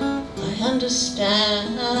 I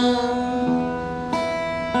understand.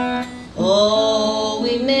 Oh,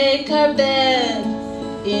 we make our bed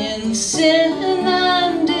in sin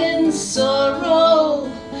and in sorrow,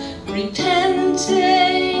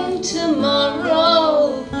 repenting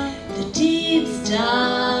tomorrow the deeds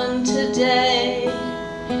done today.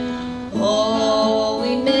 Oh,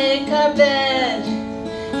 we make our bed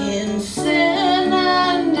in sin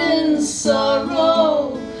and in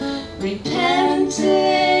sorrow,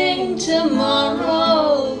 repenting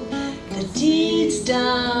tomorrow the deeds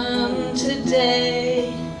done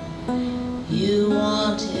today. You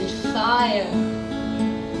wanted fire,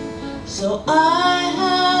 so I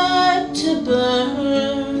had to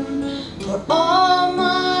burn for all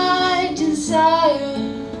my desire.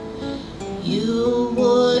 You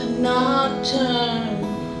would not turn.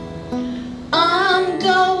 I'm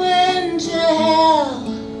going to hell.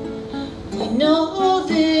 We know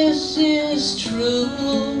this is true,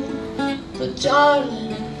 but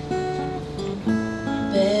darling,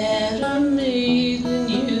 better me than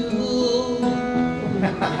you.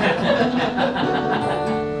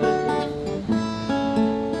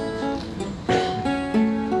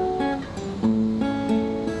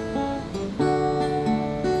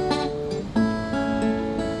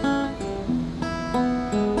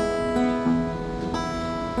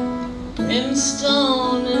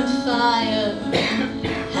 Brimstone and fire,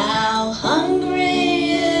 how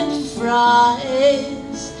hungry it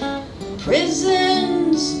fries.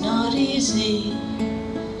 Prison's not easy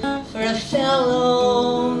for a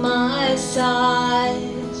fellow my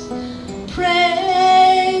size.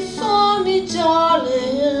 Pray for me,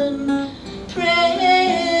 darling, pray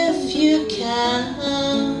if you can.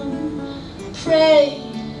 Pray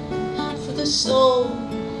for the soul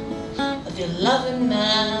of your loving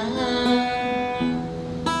man.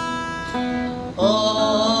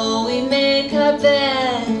 Oh, we make our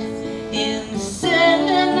bed in sin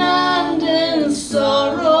and in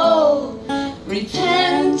sorrow,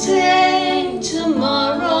 repenting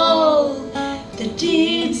tomorrow the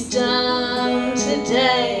deeds done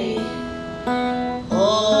today.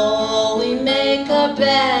 Oh, we make our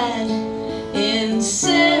bed in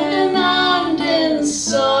sin and in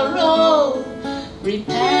sorrow,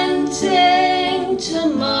 repenting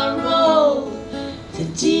tomorrow the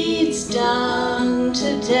deeds done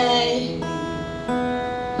today.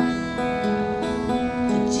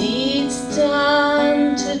 The deeds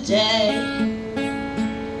done today.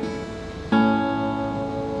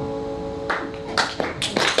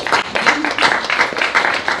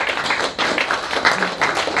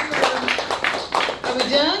 Are we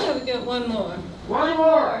done, or we got one more? One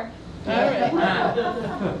more. All right.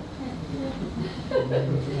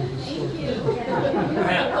 Thank you.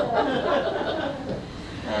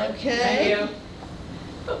 Okay. Thank you.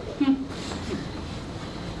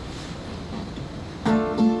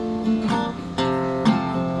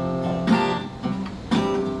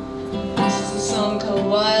 This is a song called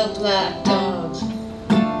Wild Black Dogs.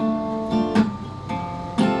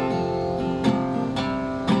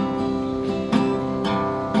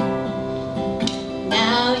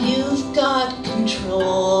 Now you've got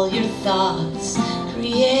control, your thoughts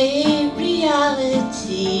create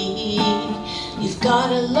reality. You've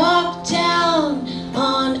got a lockdown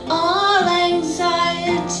on all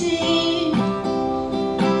anxiety,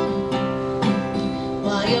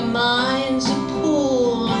 while your mind's a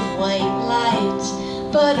pool of white light.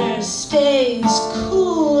 Butter stays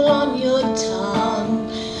cool on your tongue,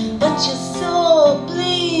 but your soul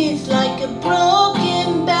bleeds like a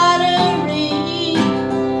broken battery.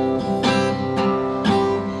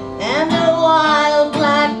 And the wild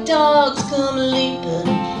black dogs come leaping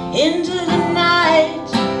into the night.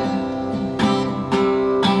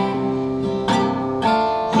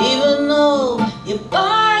 Even though you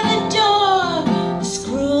bar the door,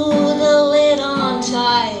 screw the lid on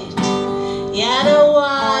tight. Yeah, the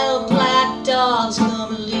wild black dog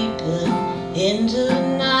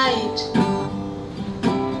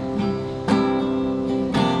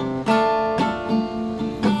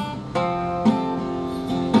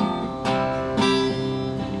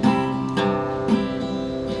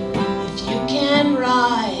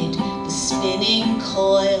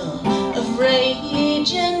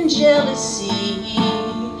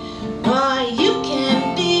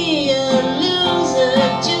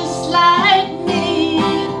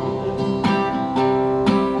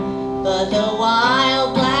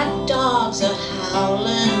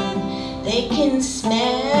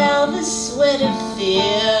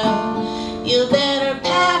You better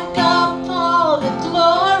pack up all the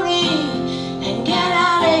glory and get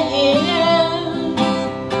out of here.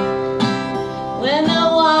 When the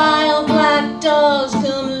wild black dogs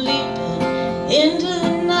come leaping into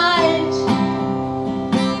the night,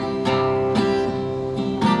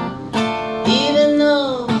 even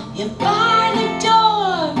though you bar the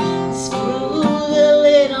door, screw the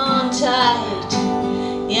lid on tight,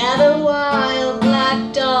 yeah, the wild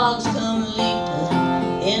black dogs come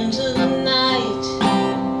leaping into the night.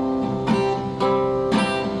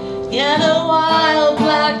 Yeah, the wild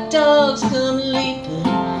black dogs come leaping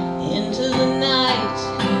into the night.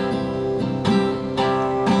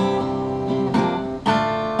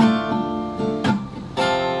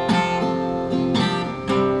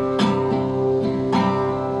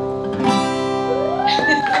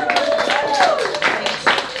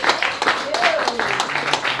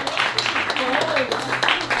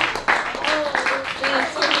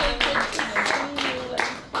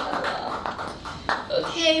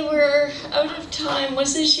 Okay, we're out of time.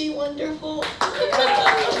 Wasn't she wonderful?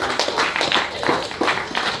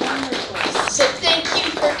 So thank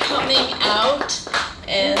you for coming out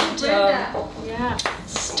and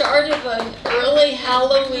start of an early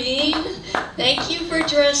Halloween. Thank you for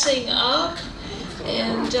dressing up,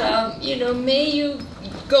 and you know, may you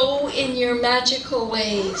go in your magical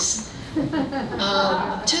ways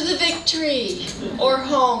to the victory or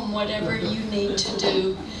home, whatever you need to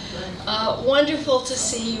do. Wonderful to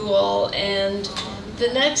see you all, and the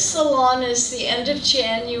next salon is the end of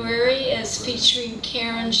January, as featuring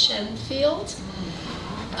Karen Schenfeld,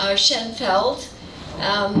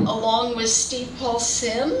 along with Steve Paul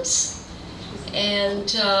Sims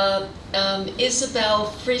and Isabel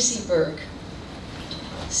Friseberg.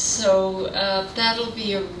 So that'll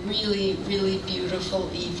be a really, really beautiful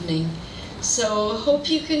evening. So hope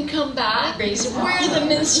you can come back. We're the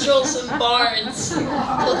Minstrels and Bards. So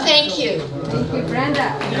thank you. Thank you,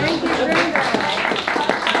 Brenda. Thank you, Brenda.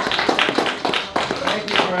 Thank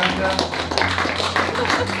you, Brenda.